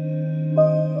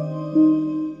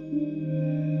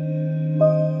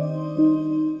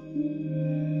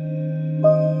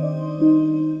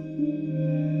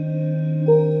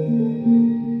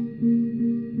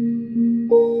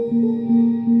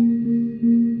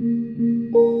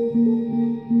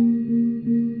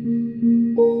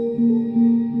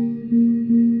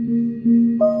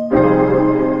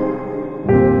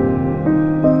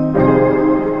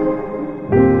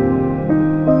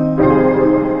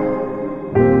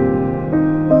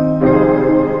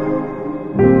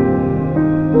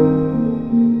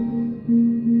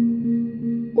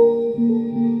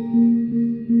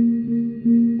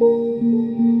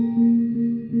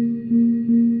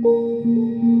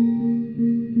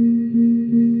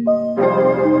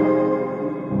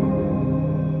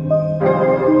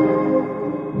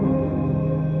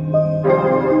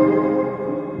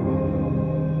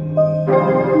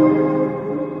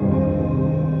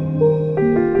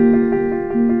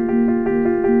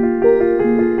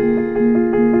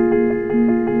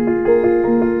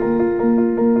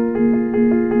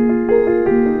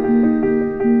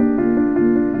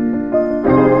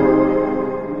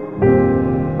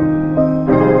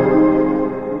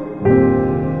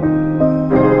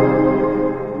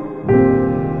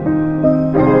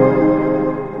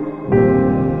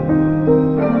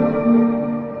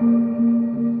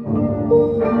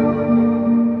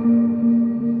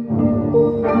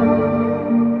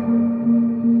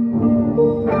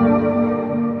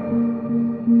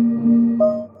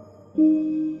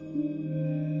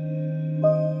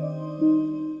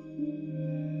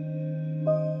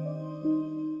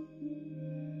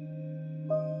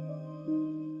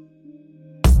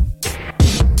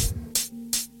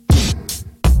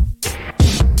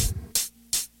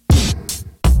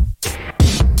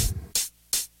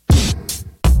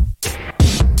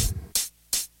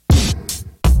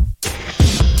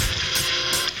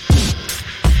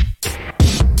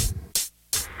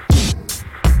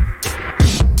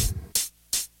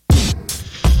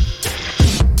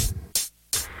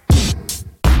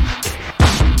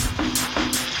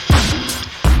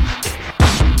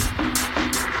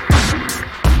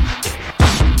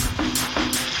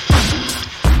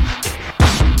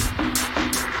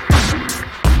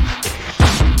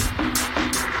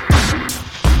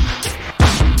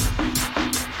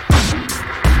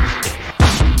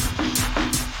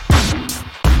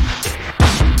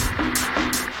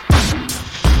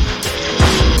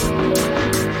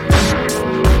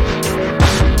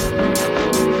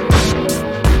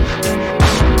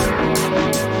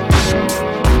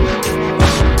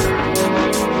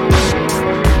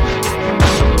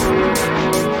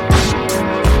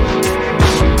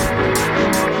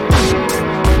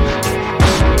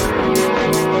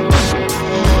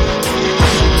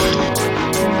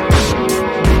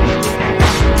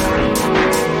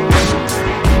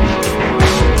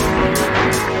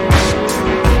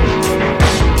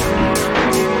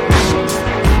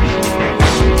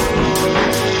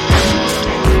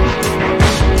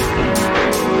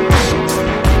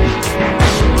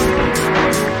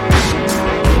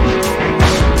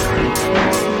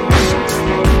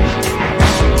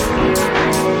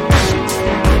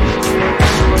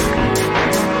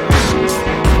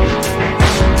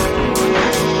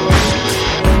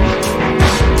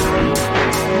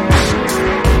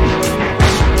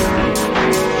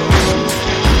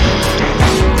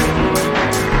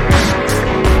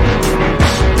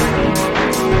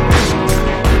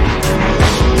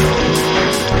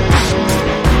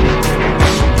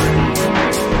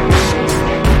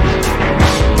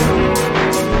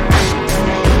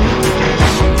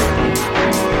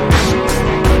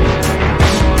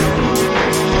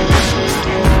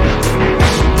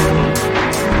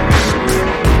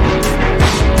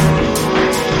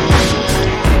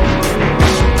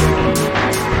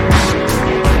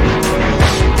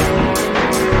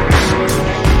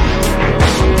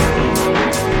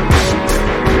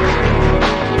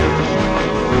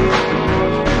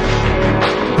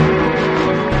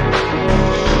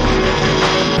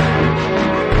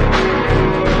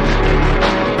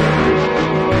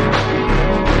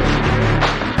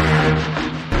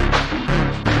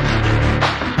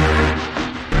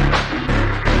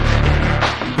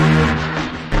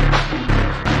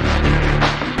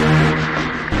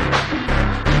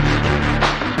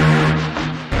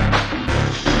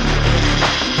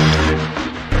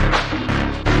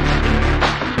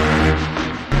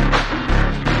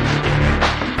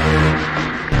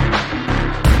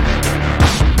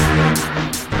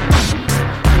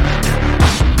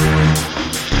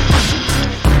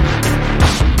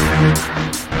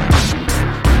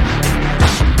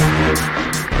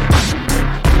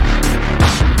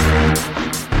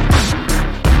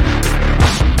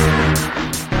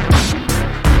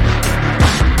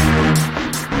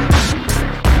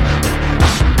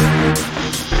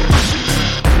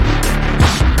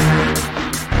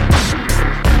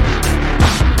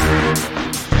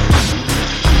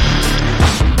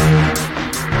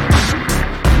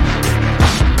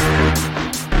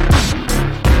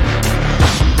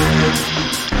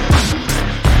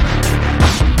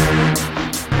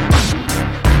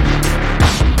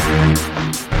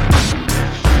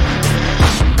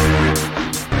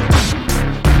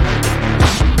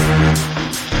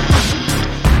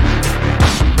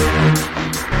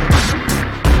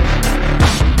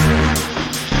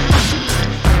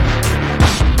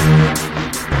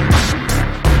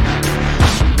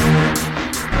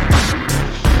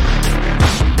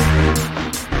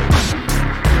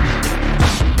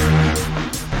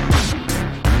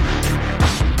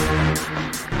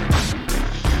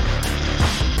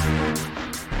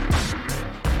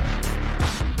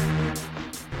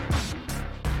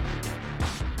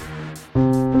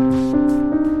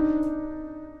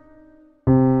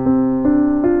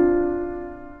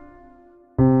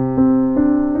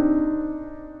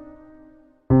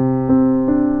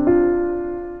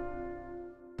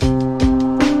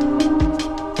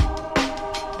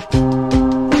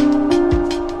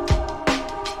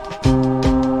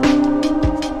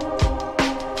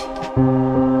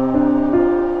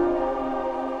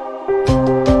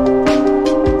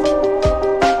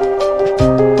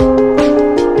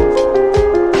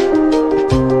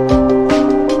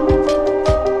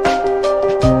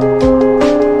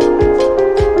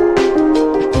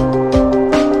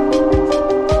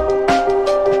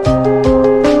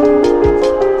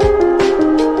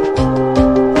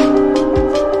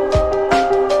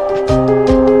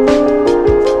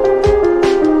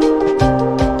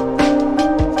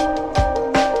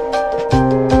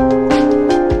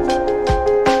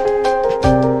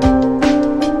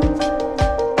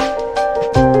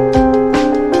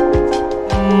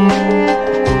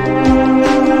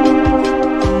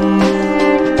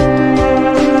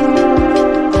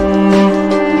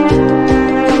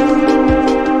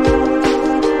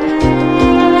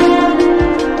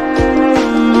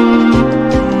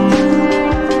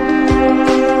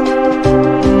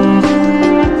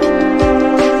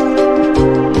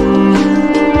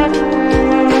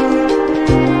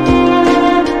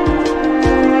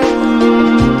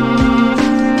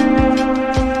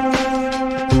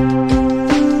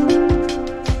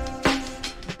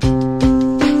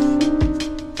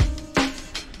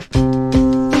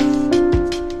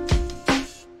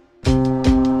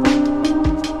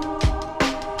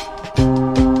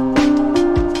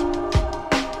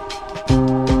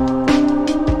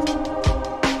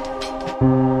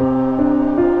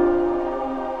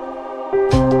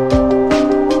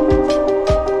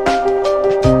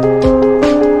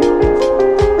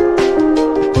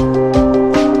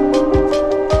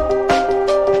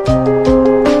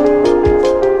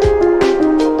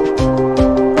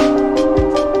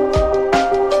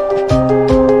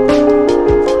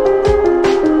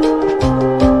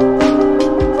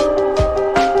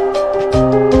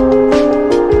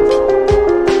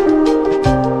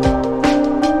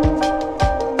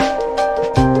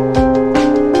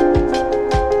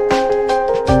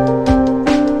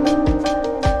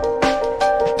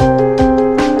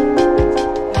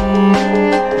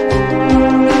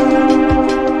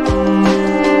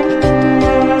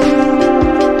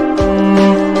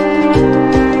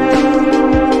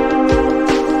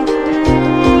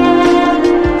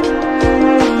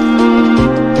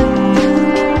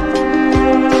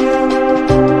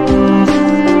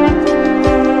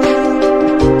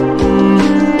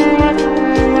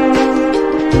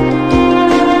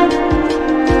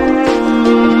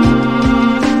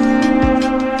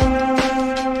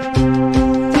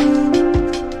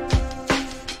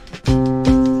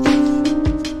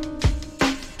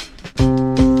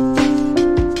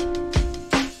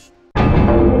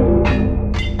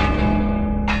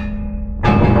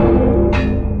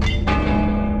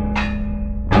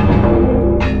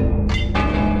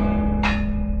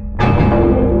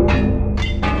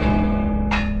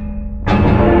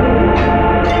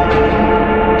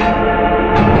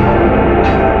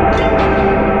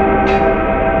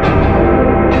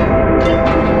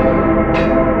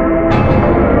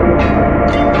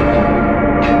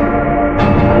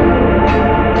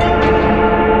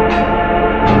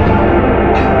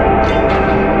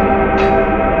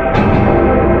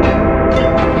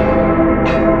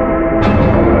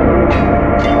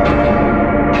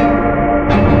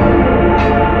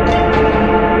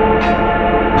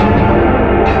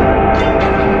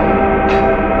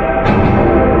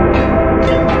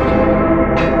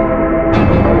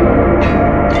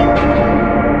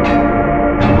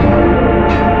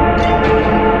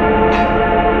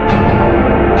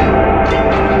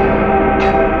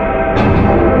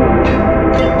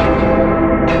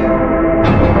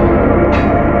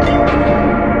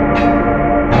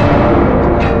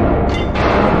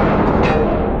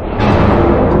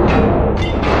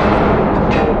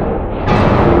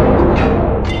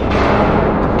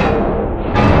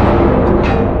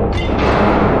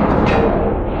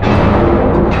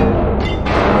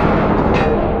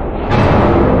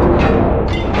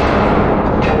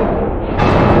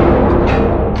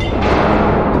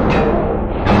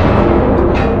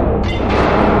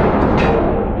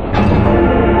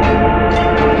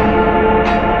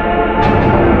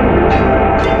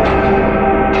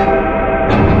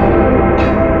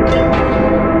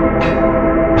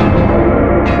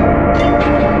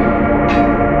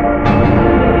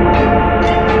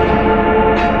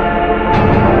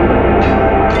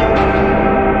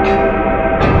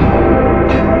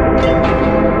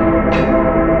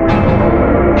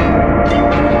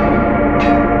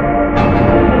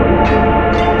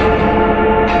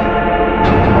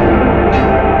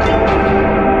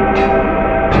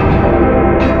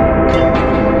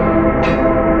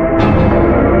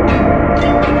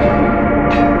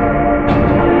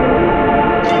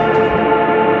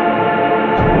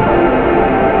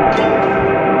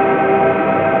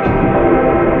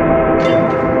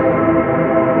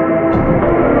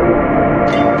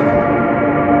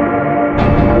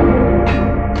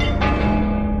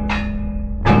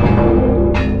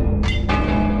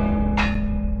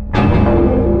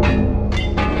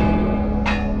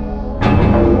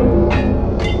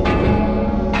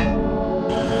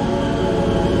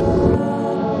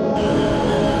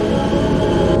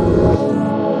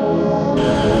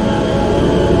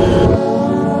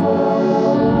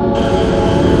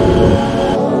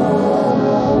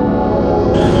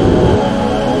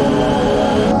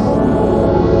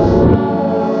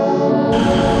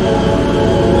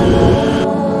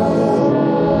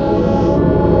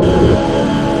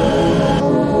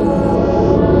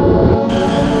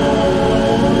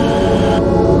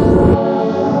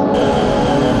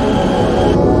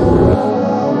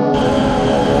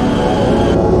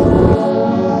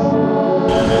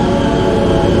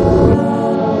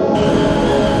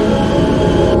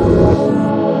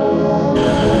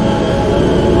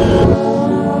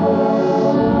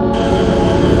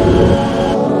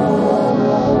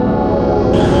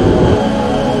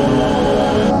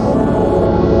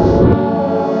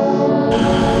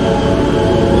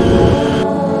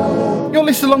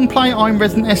 Play, I'm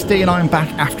Resident SD, and I'm back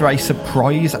after a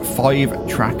surprise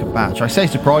 5-track batch. I say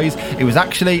surprise, it was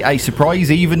actually a surprise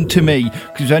even to me,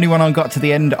 because it was only when I got to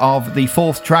the end of the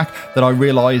 4th track that I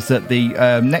realised that the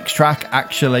next track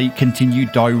actually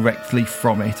continued directly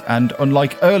from it. And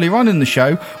unlike earlier on in the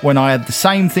show, when I had the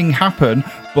same thing happen,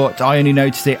 but I only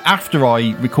noticed it after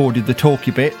I recorded the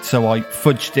talky bit, so I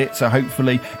fudged it, so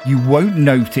hopefully you won't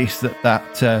notice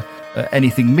that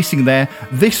anything missing there.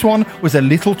 This one was a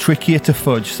little trickier to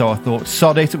fudge, so I thought,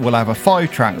 sod it, we'll have a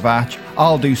 5-track batch,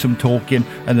 I'll do some talking,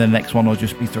 and the next one will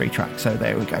just be 3 tracks. So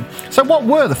there we go. So what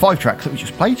were the 5 tracks that we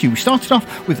just played to you? We started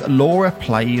off with Laura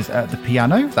Plays the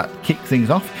Piano. That kicked things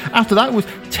off. After that was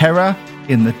Terror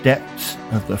in the Depths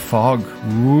of the Fog.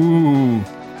 Ooh.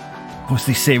 Was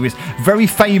this series very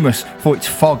famous for its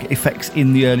fog effects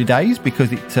in the early days, because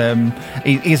it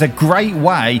is a great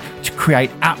way to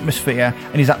create atmosphere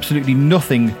and is absolutely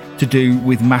nothing to do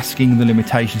with masking the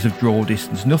limitations of draw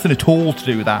distance. Nothing at all to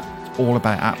do with that. It's all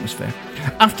about atmosphere.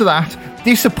 After that,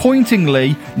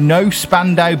 disappointingly, no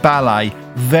Spandau Ballet.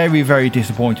 Very, very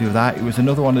disappointed with that. It was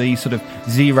another one of these sort of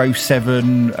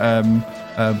 07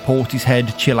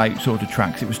 Portishead chill out sort of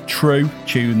tracks. It was true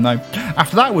tune though.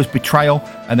 After that was Betrayal,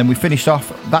 and then we finished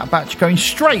off that batch going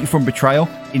straight from Betrayal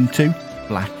into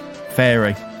Black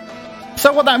Fairy.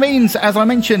 So what that means, as I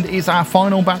mentioned, is our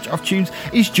final batch of tunes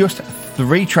is just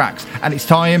 3 tracks, and it's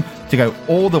time to go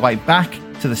all the way back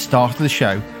to the start of the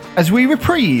show as we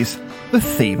reprise the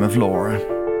theme of Laura.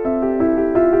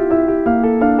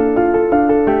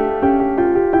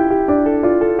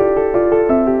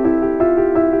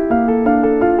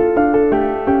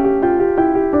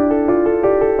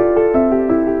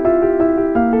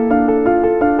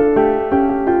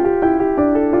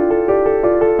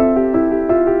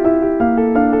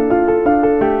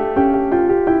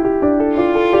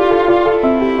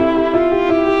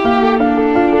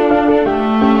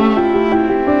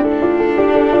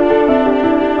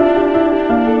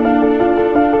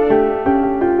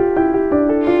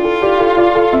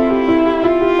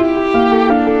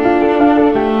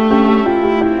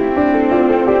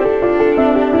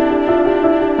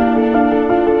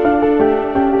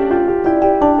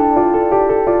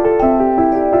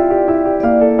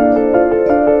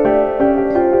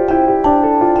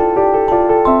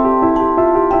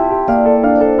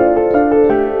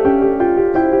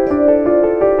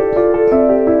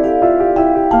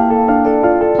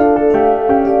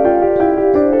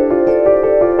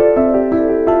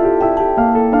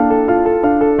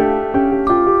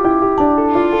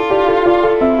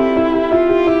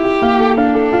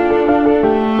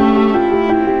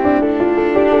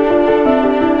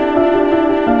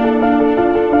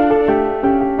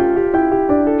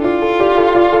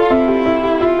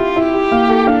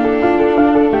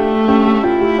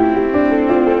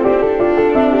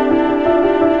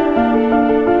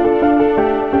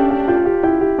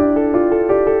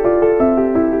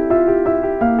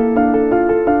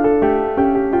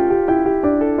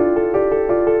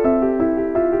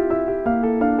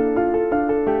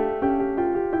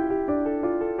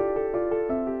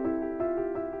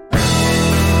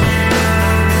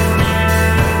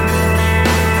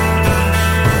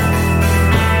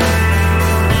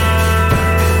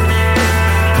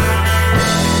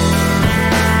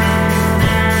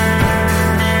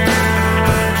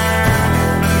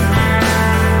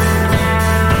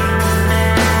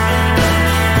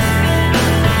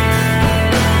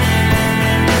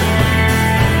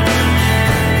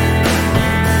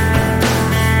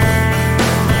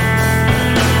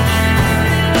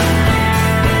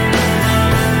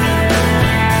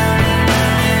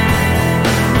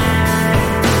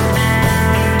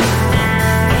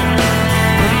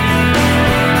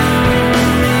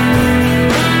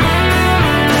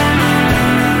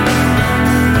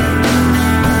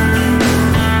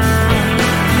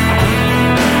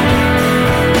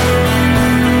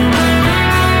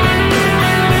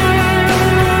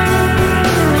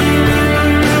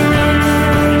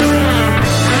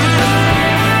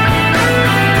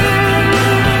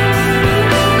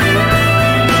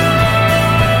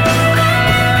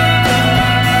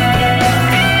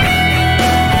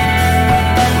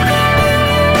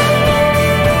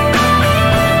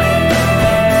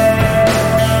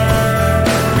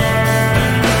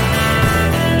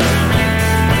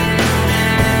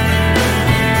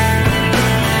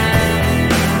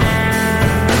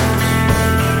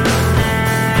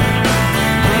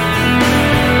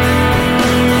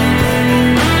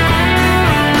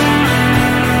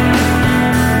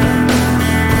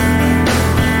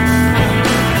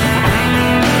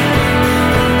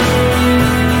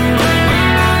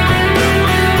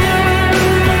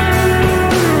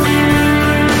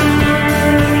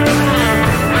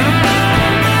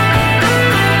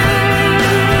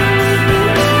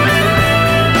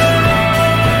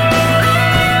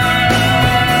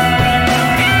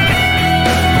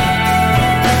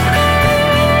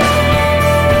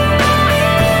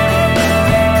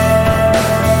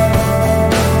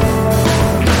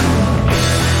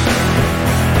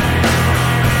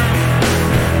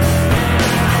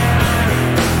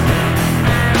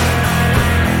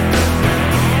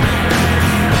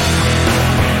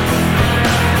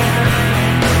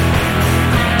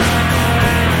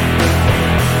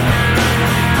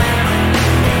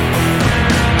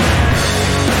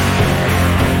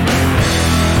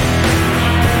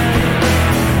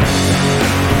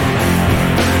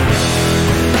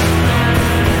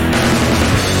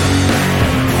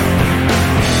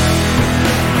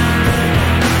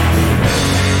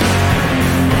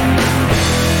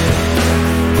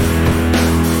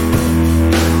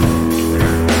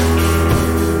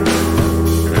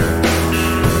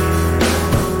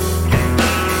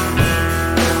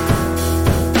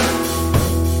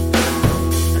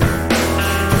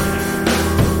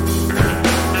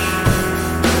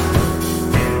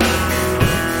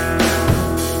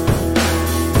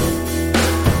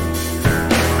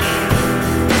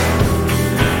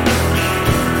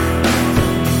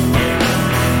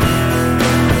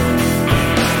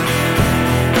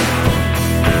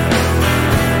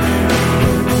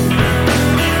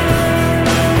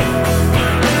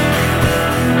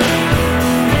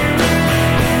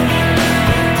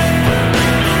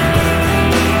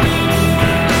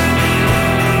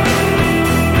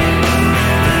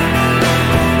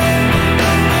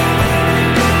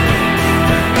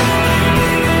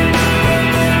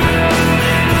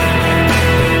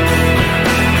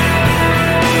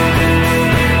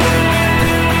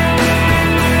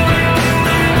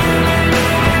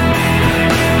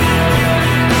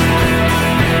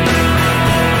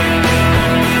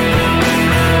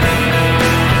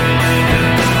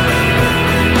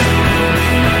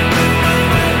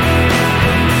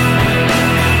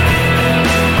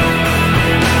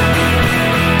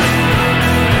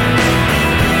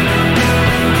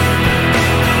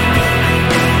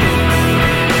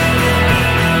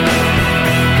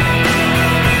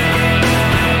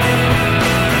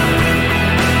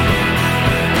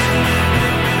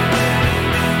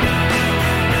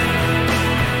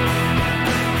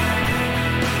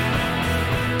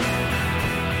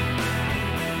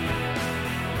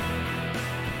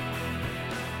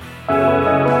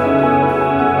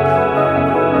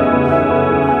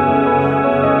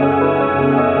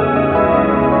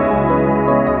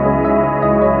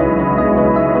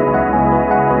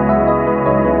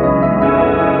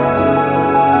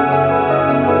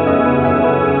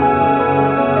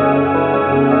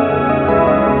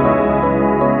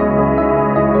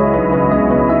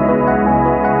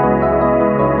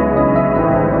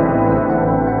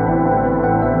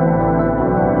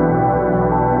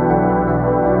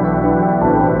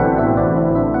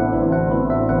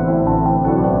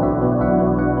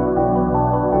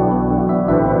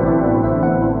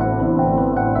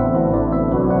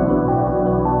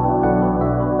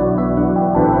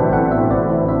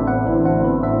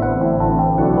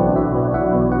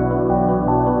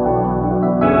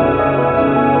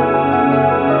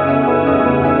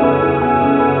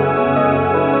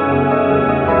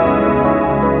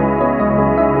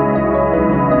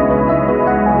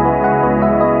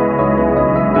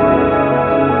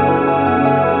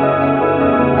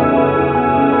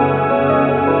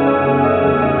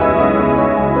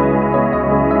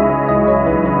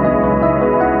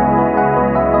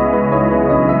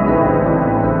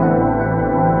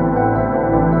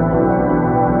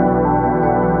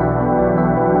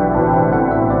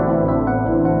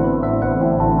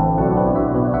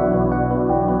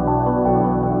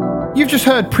 just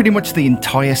heard pretty much the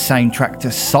entire soundtrack to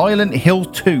Silent Hill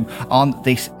 2 on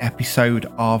this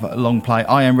episode of Long Play.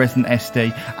 I am Resident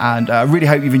SD, and I really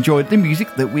hope you've enjoyed the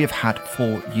music that we have had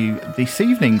for you this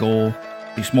evening, or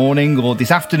this morning, or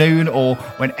this afternoon, or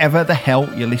whenever the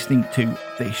hell you're listening to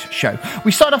this show.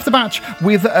 We start off the match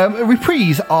with a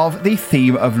reprise of the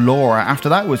theme of Laura. After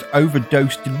that was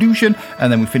Overdose Delusion,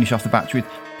 and then we finish off the match with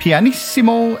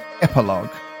Pianissimo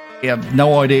Epilogue. I have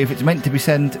no idea if it's meant to be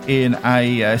said in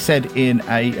a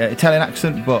Italian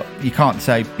accent, but you can't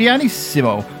say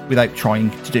pianissimo without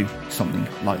trying to do something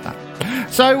like that.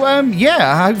 So,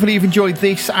 hopefully you've enjoyed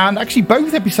this, and actually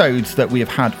both episodes that we have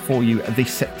had for you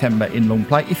this September in Long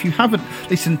Play. If you haven't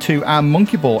listened to our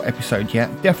Monkey Ball episode yet,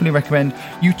 definitely recommend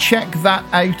you check that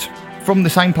out from the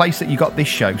same place that you got this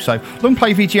show. So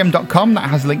longplayvgm.com, that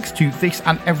has links to this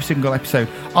and every single episode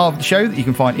of the show that you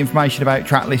can find information about,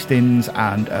 track listings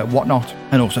and whatnot,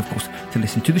 and also of course to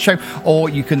listen to the show. Or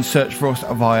you can search for us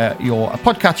via your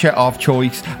podcatcher of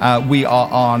choice. We are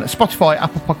on Spotify,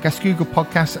 Apple Podcasts, Google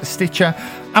Podcasts, Stitcher,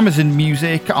 Amazon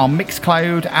Music, on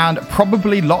Mixcloud, and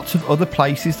probably lots of other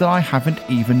places that I haven't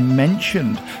even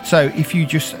mentioned. So if you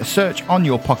just search on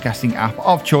your podcasting app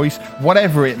of choice,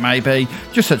 whatever it may be,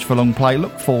 just search for Long Play,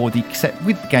 look for the cassette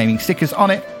with the gaming stickers on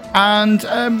it, and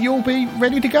you'll be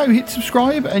ready to go. Hit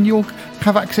subscribe and you'll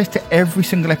have access to every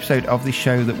single episode of this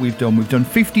show that we've done. We've done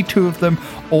 52 of them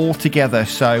all together,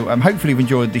 so hopefully you've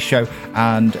enjoyed this show,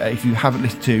 and if you haven't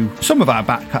listened to some of our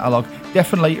back catalogue,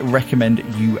 definitely recommend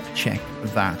you check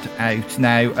that out.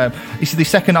 Now, this is the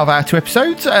second of our 2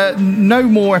 episodes. No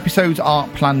more episodes are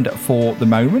planned for the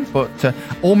moment, but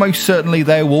almost certainly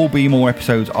there will be more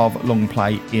episodes of Long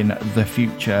Play in the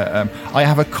future. I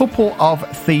have a couple of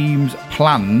themes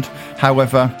planned.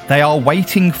 However, they are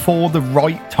waiting for the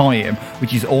right time,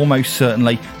 which is almost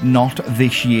certainly not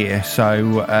this year.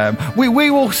 So we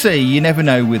will see. You never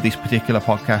know with this particular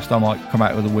podcast. I might come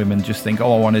out with a whim and just think, I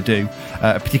want to do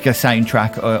a particular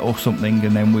soundtrack or something,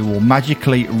 and then we will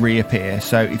magically reappear.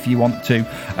 So if you want to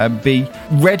be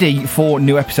ready for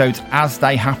new episodes as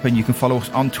they happen, you can follow us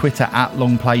on Twitter at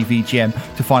LongPlayVGM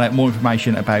to find out more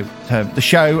information about the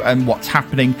show and what's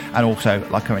happening. And also,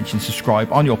 like I mentioned,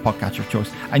 subscribe on your podcatcher of choice,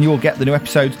 and you'll get the new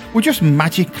episodes will just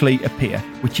magically appear,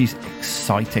 which is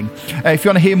exciting. If you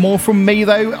want to hear more from me,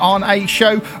 though, on a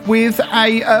show with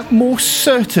a more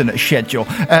certain schedule,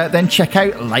 then check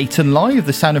out Late and Live,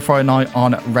 the Sound of Friday Night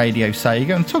on Radio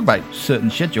Sega. And talk about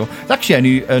certain schedule, there's actually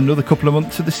only another couple of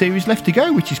months of the series left to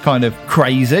go, which is kind of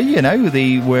crazy, you know,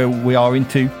 where we are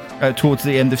into towards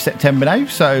the end of September now.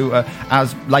 So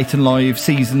as Late and Live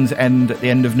seasons end at the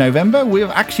end of November,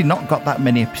 we've actually not got that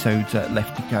many episodes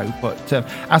left to go. But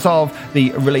as of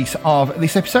the release of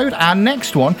this episode, our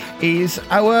next one is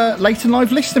our Late and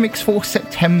Live listener mix for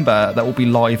September. That will be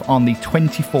live on the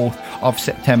 24th of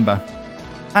September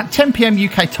at 10 p.m.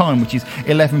 UK time, which is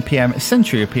 11 p.m.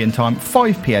 Central European time,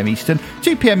 5 p.m. Eastern,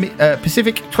 2 p.m.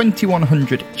 Pacific,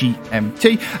 2100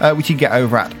 GMT, which you get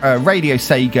over at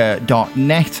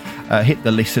radiosega.net. Hit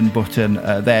the listen button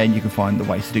there, and you can find the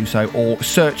ways to do so, or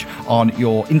search on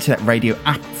your internet radio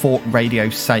app for Radio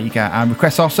Sega, and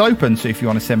requests are still open. So if you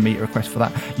want to send me a request for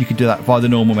that, you can do that via the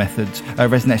normal methods.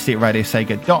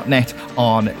 ResidentSD@radiosega.net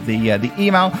on the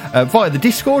email, via the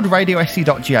Discord,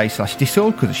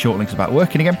 radiosc.ga/discord, because the short link's about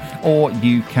working again, or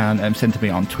you can send to me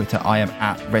on Twitter. I am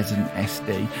at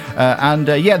ResidentSD.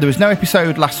 There was no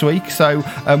episode last week, so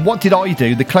what did I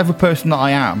do? The clever person that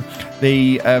I am.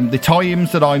 The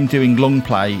times that I'm doing Long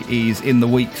Play is in the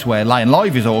weeks where Late and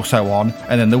Live is also on,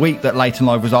 and then the week that Late and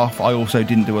Live was off, I also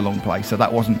didn't do a Long Play. So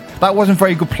that wasn't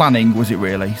very good planning, was it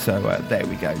really? So there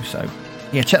we go. So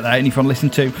yeah, check that out. And if you want to listen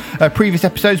to previous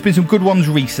episodes, been some good ones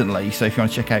recently. So if you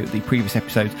want to check out the previous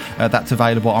episodes, that's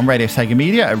available on Radio Sega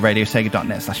Media at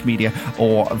radiosega.net/media,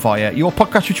 or via your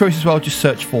podcast of choice as well. Just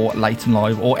search for Late and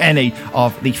Live or any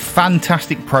of the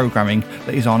fantastic programming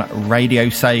that is on Radio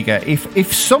Sega.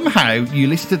 If somehow you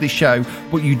listen to this show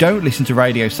but you don't listen to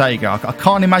Radio Sega, I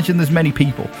can't imagine there's many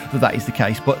people that is the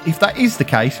case. But if that is the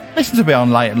case, listen to me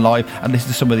on Late and Live and listen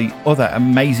to some of the other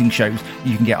amazing shows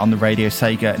you can get on the Radio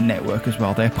Sega network as well.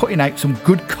 They're putting out some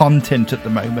good content at the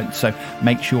moment, so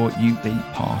make sure you be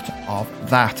part of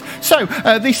that. So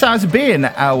this has been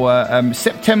our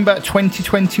September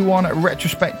 2021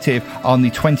 retrospective on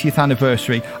the 20th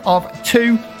anniversary of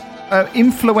 2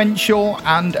 influential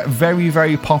and very,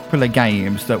 very popular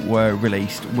games that were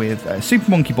released with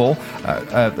Super Monkey Ball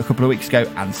a couple of weeks ago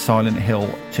and Silent Hill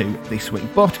 2 this week.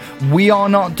 But we are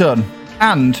not done,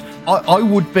 and I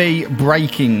would be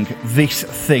breaking this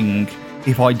thing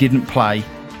if I didn't play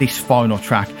this final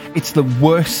track. It's the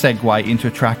worst segue into a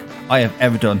track I have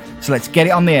ever done. So let's get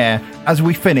it on the air as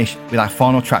we finish with our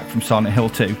final track from Silent Hill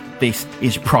 2. This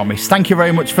is Promise. Thank you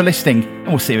very much for listening, and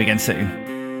we'll see you again soon.